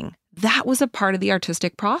thinking, that was a part of the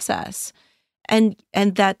artistic process, and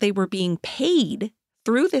that they were being paid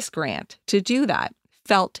through this grant to do that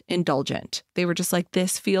felt indulgent. They were just like,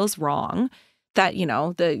 this feels wrong that,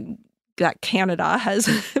 that Canada has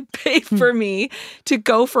paid for me to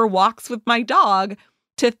go for walks with my dog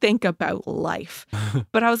to think about life.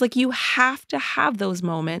 But I was like, you have to have those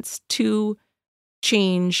moments to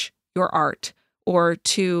change your art, or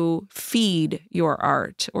to feed your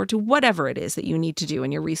art, or to whatever it is that you need to do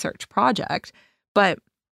in your research project. But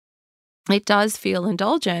it does feel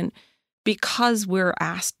indulgent because we're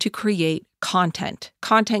asked to create content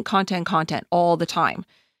all the time.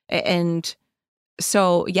 And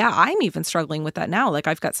so, yeah, I'm even struggling with that now. Like,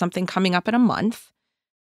 I've got something coming up in a month,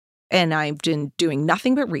 and I've been doing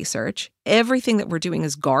nothing but research. Everything that we're doing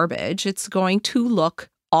is garbage. It's going to look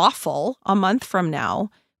awful a month from now.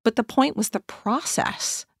 But the point was the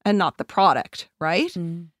process and not the product, right?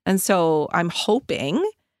 And so I'm hoping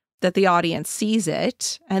that the audience sees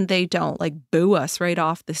it and they don't like boo us right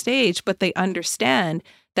off the stage, but they understand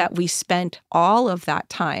that we spent all of that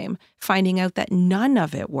time finding out that none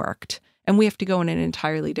of it worked. And we have to go in an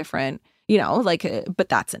entirely different, but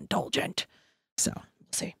that's indulgent. So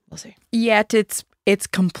we'll see. Yet it's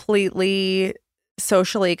completely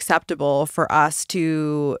socially acceptable for us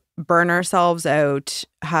to burn ourselves out,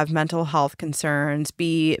 have mental health concerns,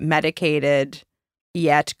 be medicated,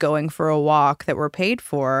 yet going for a walk that we're paid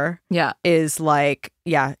for is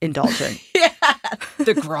indulgent. Yeah.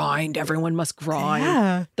 The grind. Everyone must grind.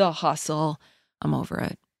 Yeah. The hustle. I'm over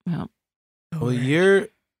it. Yeah. Well, your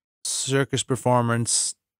circus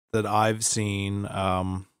performance that I've seen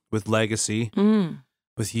with Legacy,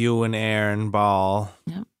 with you and Aaron Ball.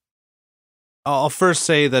 Yep. I'll first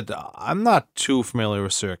say that I'm not too familiar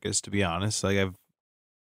with circus, to be honest. Like, I've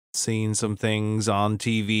seen some things on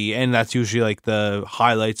TV, and that's usually like the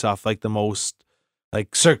highlights off like the most,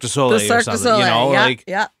 like Cirque du Soleil or something.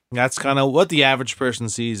 That's kind of what the average person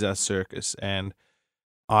sees as circus. And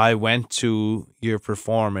I went to your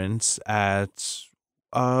performance at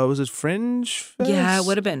was it Fringe Fest? Yeah, it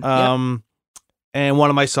would have been. And one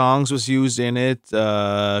of my songs was used in it.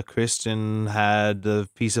 Kristen had a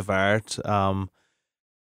piece of art. And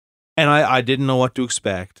I didn't know what to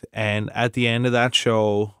expect. And at the end of that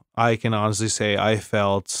show, I can honestly say I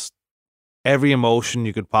felt every emotion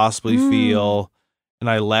you could possibly feel. And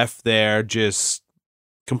I left there just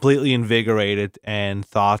completely invigorated and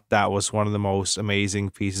thought that was one of the most amazing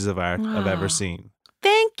pieces of art I've ever seen.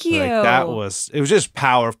 Thank you. Like, it was just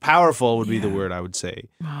powerful would be the word I would say.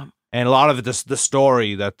 And a lot of it, the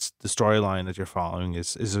story, that's the storyline that you're following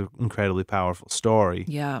is an incredibly powerful story.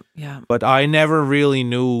 Yeah. But I never really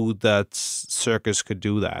knew that circus could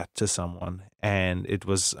do that to someone. And it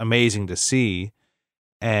was amazing to see.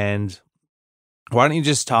 And why don't you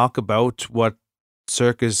just talk about what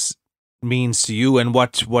circus means to you and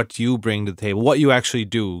what you bring to the table, what you actually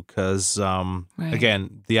do? Because,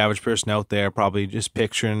 again, the average person out there probably just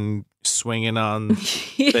picturing swinging on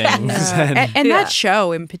things. And that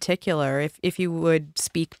show in particular, if you would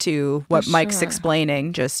speak to what Mike's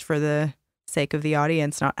explaining, just for the sake of the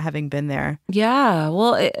audience not having been there. Yeah,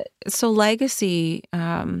 well, so Legacy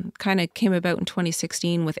kind of came about in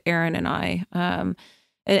 2016 with Erin and I,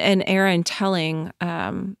 and Erin telling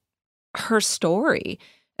her story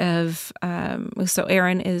of, so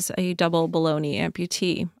Erin is a double below-knee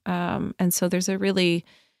amputee, and so there's a really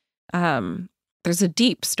there's a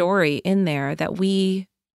deep story in there that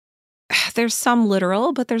there's some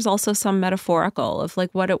literal, but there's also some metaphorical of like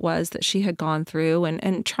what it was that she had gone through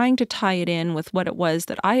and trying to tie it in with what it was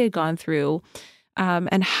that I had gone through,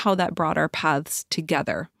 and how that brought our paths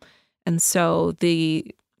together. And so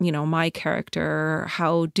my character,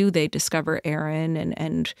 how do they discover Erin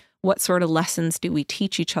and what sort of lessons do we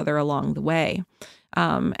teach each other along the way?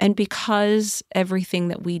 And because everything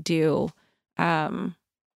that we do,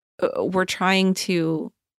 we're trying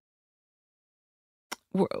to,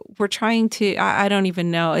 I don't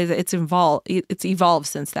even know, it's evolved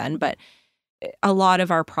since then, but a lot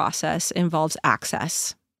of our process involves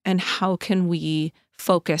access and how can we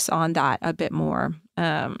focus on that a bit more.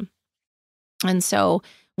 And so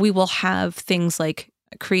we will have things like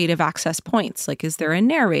creative access points. Like, is there a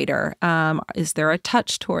narrator? Is there a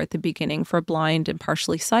touch tour at the beginning for blind and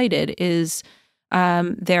partially sighted?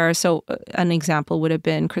 So an example would have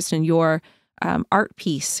been, Kristen, your art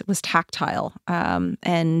piece was tactile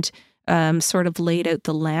and sort of laid out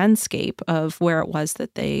the landscape of where it was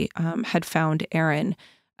that they had found Erin,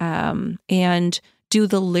 and do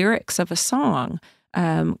the lyrics of a song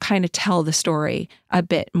kind of tell the story a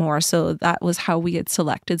bit more. So that was how we had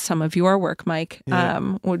selected some of your work, Mike.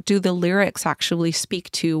 Or do the lyrics actually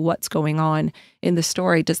speak to what's going on in the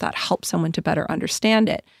story? Does that help someone to better understand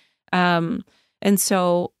it? And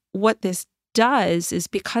so what this does is,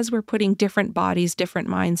 because we're putting different bodies, different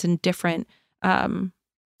minds, and different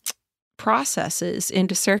processes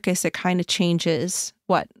into circus, it kind of changes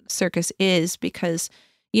what circus is. Because,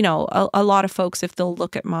 a lot of folks, if they'll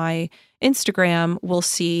look at my Instagram, will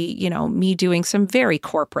see, me doing some very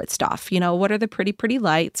corporate stuff. What are the pretty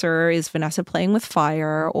lights? Or is Vanessa playing with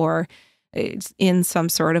fire? Or it's in some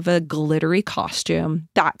sort of a glittery costume?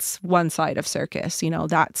 That's one side of circus.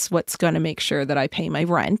 That's what's going to make sure that I pay my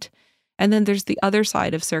rent. And then there's the other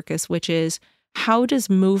side of circus, which is, how does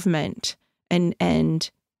movement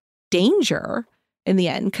and danger in the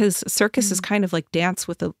end, because circus is kind of like dance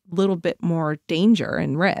with a little bit more danger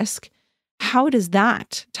and risk. How does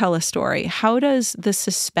that tell a story? How does the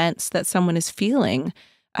suspense that someone is feeling,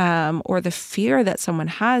 or the fear that someone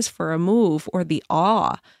has for a move, or the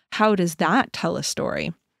awe, how does that tell a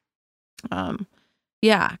story?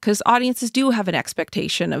 Because audiences do have an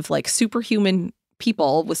expectation of like superhuman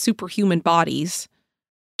people with superhuman bodies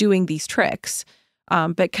doing these tricks,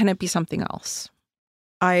 but can it be something else?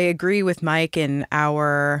 I agree with Mike in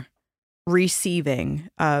our receiving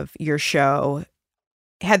of your show,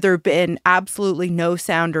 had there been absolutely no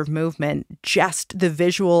sound or movement, just the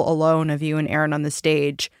visual alone of you and Aaron on the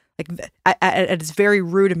stage, like at its very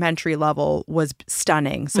rudimentary level, was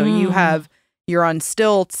stunning. So you're on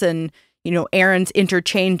stilts, and Aaron's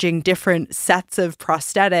interchanging different sets of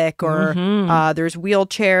prosthetic, or there's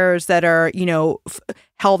wheelchairs that are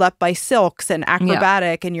held up by silks and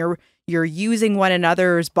acrobatic, and you're using one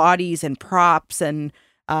another's bodies and props, and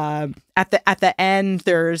at the end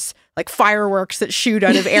there's like fireworks that shoot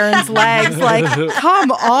out of Aaron's legs. Like,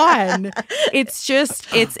 come on.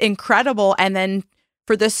 It's incredible. And then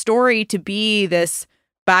for the story to be this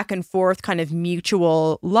back and forth kind of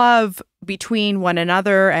mutual love between one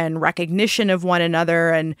another and recognition of one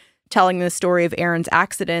another, and telling the story of Aaron's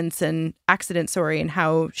accident, and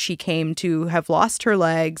how she came to have lost her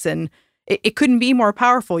legs. And it couldn't be more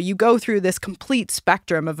powerful. You go through this complete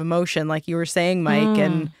spectrum of emotion, like you were saying, Mike,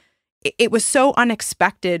 and it was so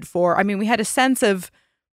unexpected. We had a sense of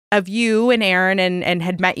you and Aaron, and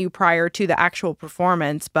had met you prior to the actual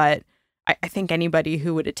performance, but I think anybody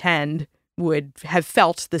who would attend would have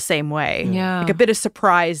felt the same way. Yeah. Like a bit of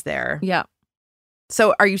surprise there. Yeah.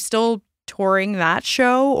 So are you still touring that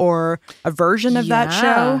show, or a version of that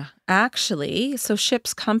show? Actually, so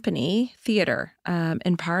Ship's Company Theatre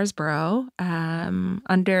in Parsboro,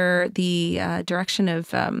 under the direction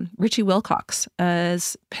of Richie Wilcox,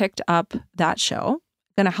 has picked up that show.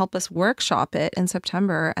 Going to help us workshop it in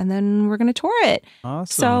September, and then we're going to tour it.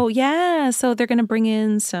 Awesome. So they're going to bring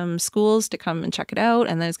in some schools to come and check it out,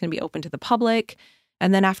 and then it's going to be open to the public.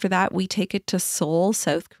 And then after that, we take it to Seoul,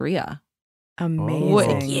 South Korea.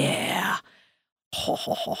 Amazing. Yeah.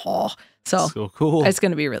 So cool. It's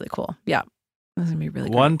going to be really cool. Yeah. It's going to be really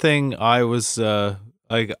cool. One thing I was,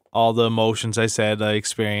 like, all the emotions I said I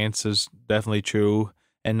experienced is definitely true.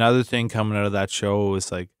 Another thing coming out of that show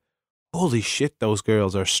was like, holy shit, those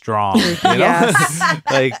girls are strong. You know? Yes.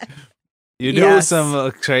 Like, you do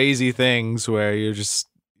some crazy things where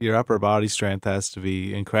your upper body strength has to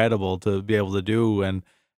be incredible to be able to do. And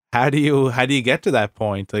how do you get to that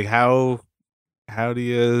point? Like, how do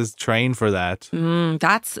you train for that?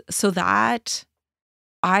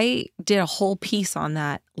 I did a whole piece on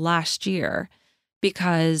that last year,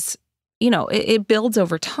 because it builds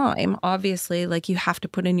over time. Obviously, like, you have to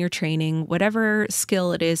put in your training, whatever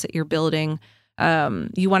skill it is that you're building.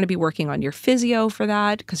 You want to be working on your physio for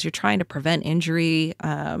that, because you're trying to prevent injury.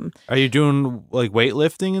 Are you doing like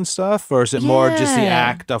weightlifting and stuff, or is it more just the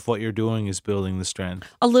act of what you're doing is building the strength?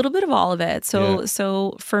 A little bit of all of it.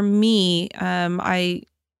 So for me, I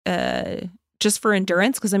just for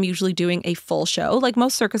endurance, because I'm usually doing a full show. Like,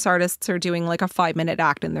 most circus artists are doing like a 5-minute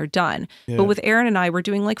act and they're done. Yeah. But with Aaron and I, we're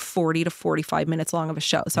doing like 40 to 45 minutes long of a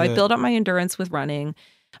show. So I build up my endurance with running.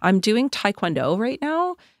 I'm doing Taekwondo right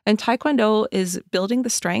now. And Taekwondo is building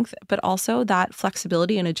the strength, but also that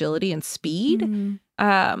flexibility and agility and speed.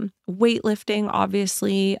 Weightlifting,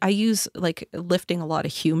 obviously. I use like lifting a lot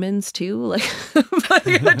of humans too, like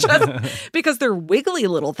just because they're wiggly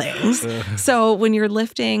little things. So when you're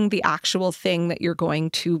lifting the actual thing that you're going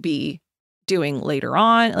to be doing later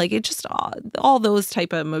on, like, it just all those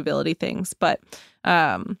type of mobility things. But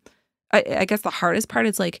I guess the hardest part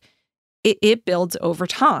is like it builds over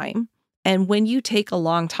time. And when you take a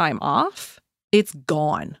long time off, it's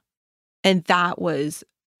gone. And that was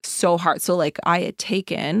so hard. So like, I had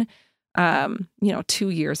taken, 2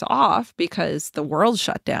 years off because the world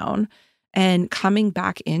shut down, and coming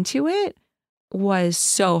back into it was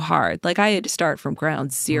so hard. Like, I had to start from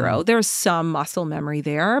ground zero. There's some muscle memory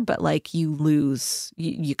there, but like, you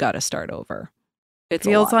you got to start over. It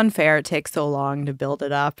feels unfair. It takes so long to build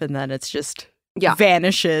it up, and then it's just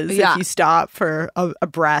vanishes if you stop for a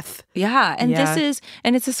breath. Yeah.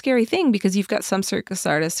 And it's a scary thing, because you've got some circus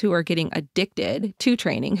artists who are getting addicted to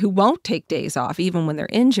training, who won't take days off even when they're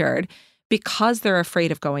injured, because they're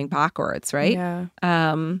afraid of going backwards, right? Yeah.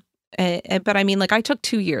 But I mean, like, I took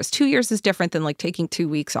 2 years. 2 years is different than like taking 2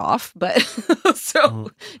 weeks off. But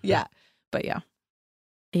yeah. But yeah.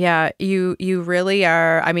 Yeah, you really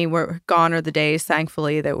are. I mean, we're gone are the days,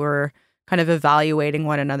 thankfully, that we're kind of evaluating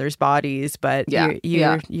one another's bodies, but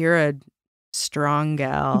you're a strong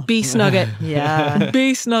gal. Beast nugget. Yeah.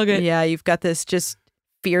 Beast nugget. Yeah, you've got this just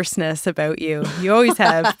fierceness about you. You always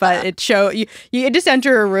have, but it you just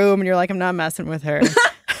enter a room and you're like, I'm not messing with her.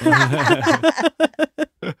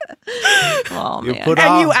 Oh, man.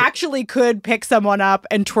 And you actually could pick someone up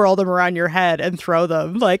and twirl them around your head and throw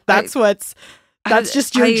them. Like, that's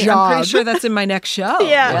just your job. I'm pretty sure that's in my next show.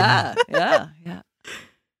 Yeah.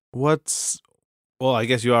 Well, I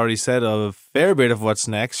guess you already said a fair bit of what's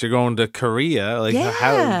next. You're going to Korea. Like,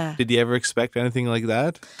 how did you ever expect anything like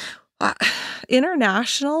that?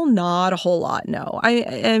 International, not a whole lot. No,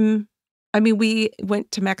 I mean, we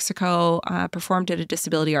went to Mexico, performed at a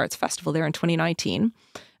disability arts festival there in 2019.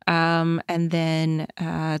 And then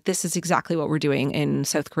this is exactly what we're doing in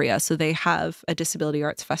South Korea. So they have a disability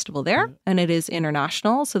arts festival there, and it is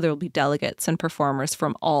international. So there will be delegates and performers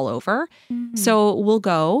from all over. Mm-hmm. So we'll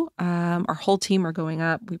go. Our whole team are going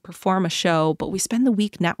up. We perform a show, but we spend the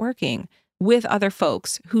week networking with other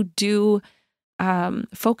folks who do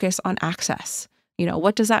focus on access. You know,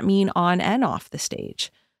 what does that mean on and off the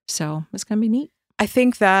stage? So it's going to be neat. I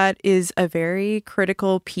think that is a very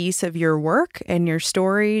critical piece of your work and your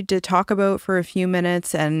story to talk about for a few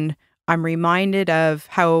minutes. And I'm reminded of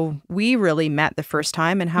how we really met the first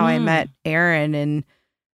time and how I met Aaron. And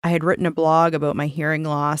I had written a blog about my hearing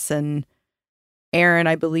loss, and Aaron,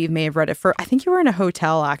 I believe, may have read it for, I think you were in a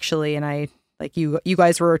hotel actually. And I, like you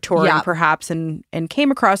guys were touring perhaps and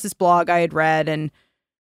came across this blog I had read and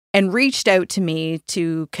reached out to me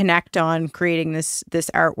to connect on creating this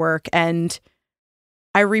artwork. And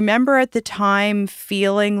I remember at the time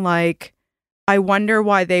feeling like, I wonder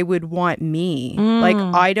why they would want me. Like,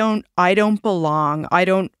 I don't belong. I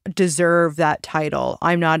don't deserve that title.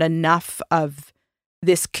 I'm not enough of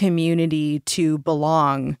this community to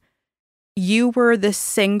belong. You were the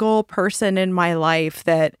single person in my life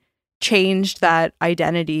that changed that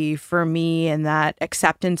identity for me and that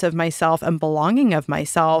acceptance of myself and belonging of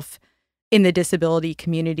myself in the disability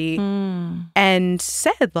community. And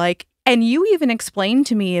said, like, and you even explained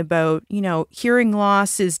to me about, you know, hearing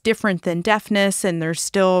loss is different than deafness, and there's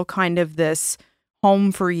still kind of this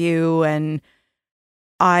home for you. And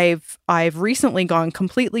I've recently gone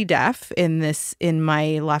completely deaf in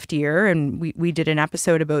my left ear, and we did an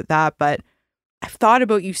episode about that. But I've thought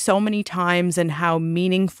about you so many times and how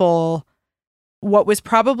meaningful what was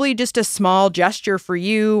probably just a small gesture for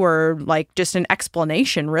you, or like just an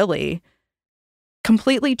explanation, really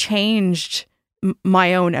completely changed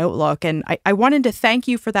my own outlook. And I wanted to thank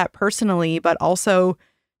you for that personally, but also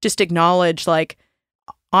just acknowledge, like,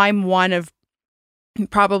 I'm one of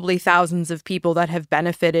probably thousands of people that have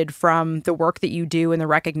benefited from the work that you do and the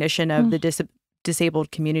recognition of the disabled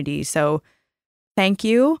community. So thank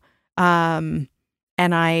you. And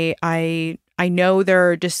I know there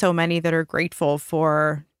are just so many that are grateful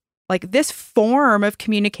for, like, this form of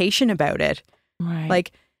communication about it. Right.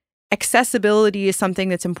 Like, accessibility is something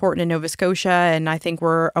that's important in Nova Scotia, and I think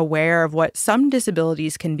we're aware of what some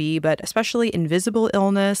disabilities can be, but especially invisible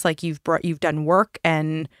illness. Like, you've done work,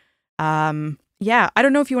 and I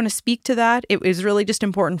don't know if you want to speak to that. It was really just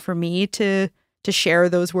important for me to share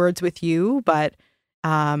those words with you, but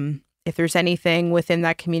if there's anything within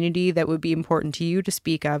that community that would be important to you to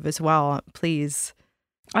speak of as well, please.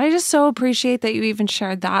 I just so appreciate that you even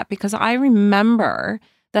shared that, because I remember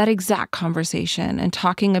that exact conversation and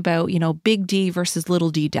talking about, you know, big D versus little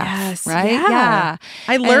d deaf, yes, right? Yeah.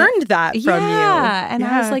 I learned that from you. And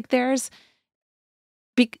I was like,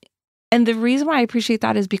 and the reason why I appreciate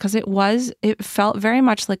that is because it felt very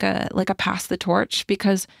much like a pass the torch,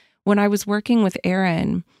 because when I was working with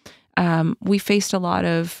Aaron, we faced a lot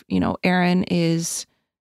of, you know, Aaron is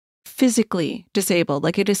physically disabled.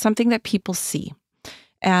 Like, it is something that people see,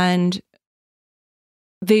 and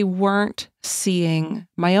they weren't seeing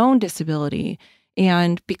my own disability.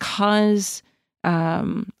 And because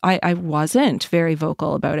I wasn't very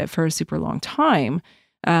vocal about it for a super long time,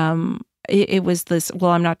 it was this,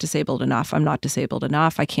 well, I'm not disabled enough. I'm not disabled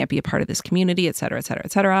enough. I can't be a part of this community, et cetera, et cetera,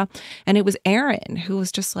 et cetera. And it was Aaron who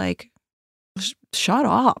was just like, shut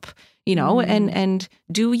up, you know, and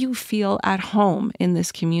do you feel at home in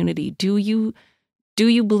this community? Do you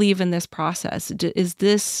believe in this process? Does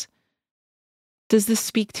this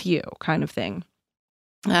speak to you, kind of thing?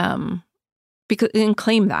 Because, and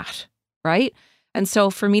claim that, right? And so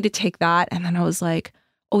for me to take that, and then I was like,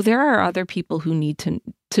 oh, there are other people who need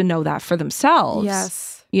to know that for themselves.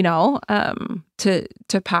 Yes. You know,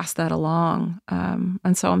 to pass that along.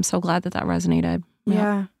 And so I'm so glad that resonated.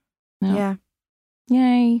 Yeah.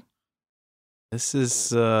 Yay. This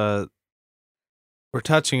is, we're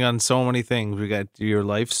touching on so many things. We got your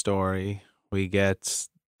life story. We get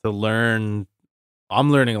to learn. I'm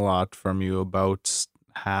learning a lot from you about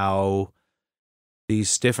how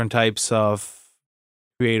these different types of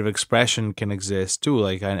creative expression can exist too.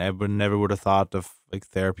 Like, I never would have thought of, like,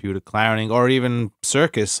 therapeutic clowning or even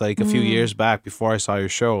circus, like a few years back before I saw your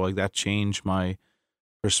show. Like, that changed my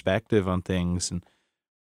perspective on things, and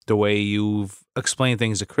the way you've explained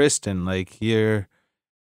things to Kristen. Like, you're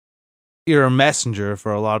a messenger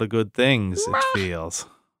for a lot of good things, it feels.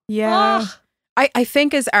 Yeah. I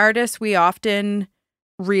think as artists, we often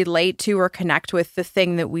relate to or connect with the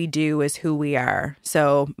thing that we do is who we are.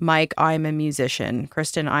 So, Mike, I'm a musician.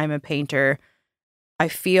 Kristen, I'm a painter. I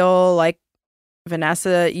feel like,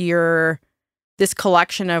 Vanessa, you're this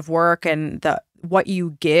collection of work and what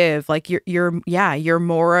you give, like you're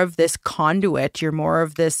more of this conduit. You're more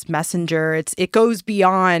of this messenger. It goes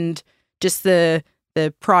beyond just the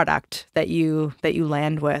product that you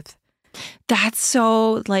land with. That's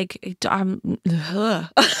so like like,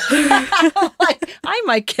 I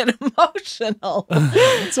might get emotional.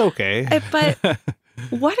 It's okay. But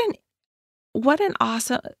what an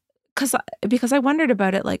awesome, because I wondered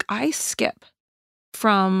about it. Like, I skip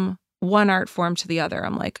from one art form to the other.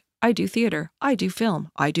 I'm like, I do theater, I do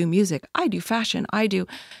film, I do music, I do fashion,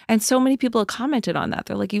 and so many people have commented on that.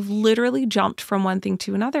 They're like, you've literally jumped from one thing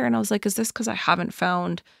to another. And I was like, is this because I haven't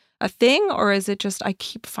found a thing, or is it just I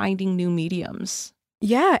keep finding new mediums?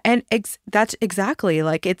 Yeah, and that's exactly,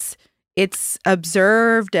 like, it's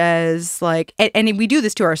observed as like, and we do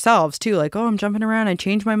this to ourselves too, like, oh, I'm jumping around, I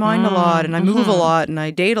change my mind a lot, and I move a lot, and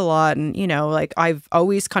I date a lot, and like, I've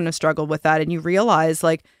always kind of struggled with that. And you realize,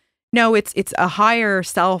 like, no, it's a higher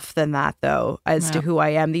self than that, though, as to who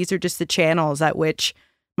I am. These are just the channels at which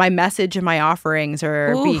my message and my offerings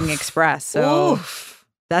are being expressed. So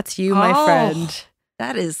that's you, my friend.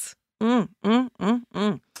 That is, Well,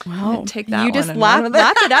 take that. You just lap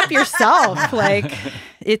it up yourself. Like,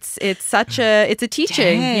 it's a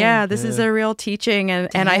teaching. Dang. Yeah, this is a real teaching,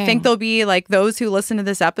 and I think there'll be like those who listen to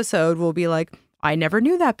this episode will be like, I never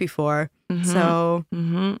knew that before. So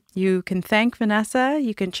you can thank Vanessa.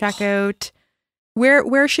 You can check out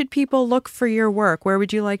where should people look for your work? Where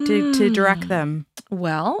would you like to direct them?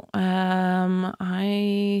 Well,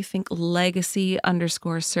 I think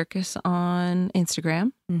legacy_circus on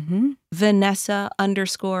Instagram.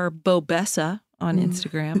 Vanessa_Bobessa on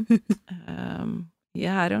Instagram.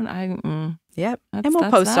 Yep. And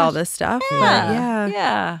we'll post all this stuff.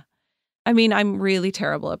 Yeah. I mean, I'm really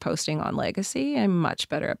terrible at posting on Legacy. I'm much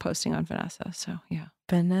better at posting on Vanessa. So, yeah.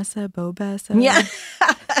 Vanessa Bobessa. Yeah.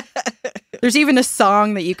 There's even a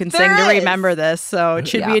song that you can sing to remember this. So it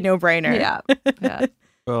should be a no-brainer. Yeah.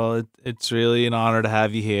 Well, it's really an honor to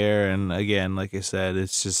have you here. And again, like I said,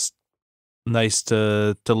 it's just nice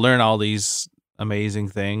to learn all these amazing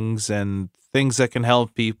things and things that can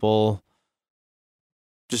help people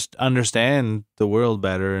just understand the world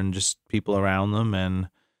better and just people around them. And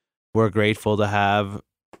we're grateful to have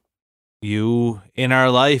you in our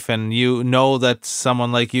life, and you know that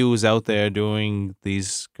someone like you is out there doing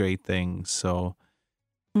these great things. So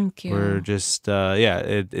thank you. we're just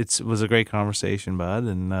it was a great conversation, bud,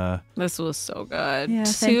 and this was so good. Yeah,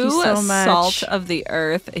 thank you so much. Salt of the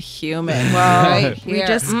earth, a human. Well, right here. We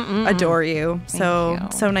just adore you. So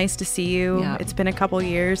nice to see you. Yeah. It's been a couple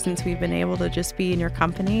years since we've been able to just be in your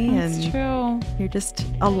company. That's true. You're just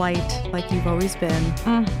a light, like you've always been.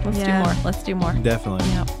 Let's do more. definitely.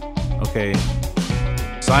 Yep. Okay.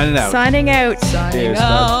 Signing out. Signing out. Cheers,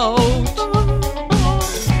 bud.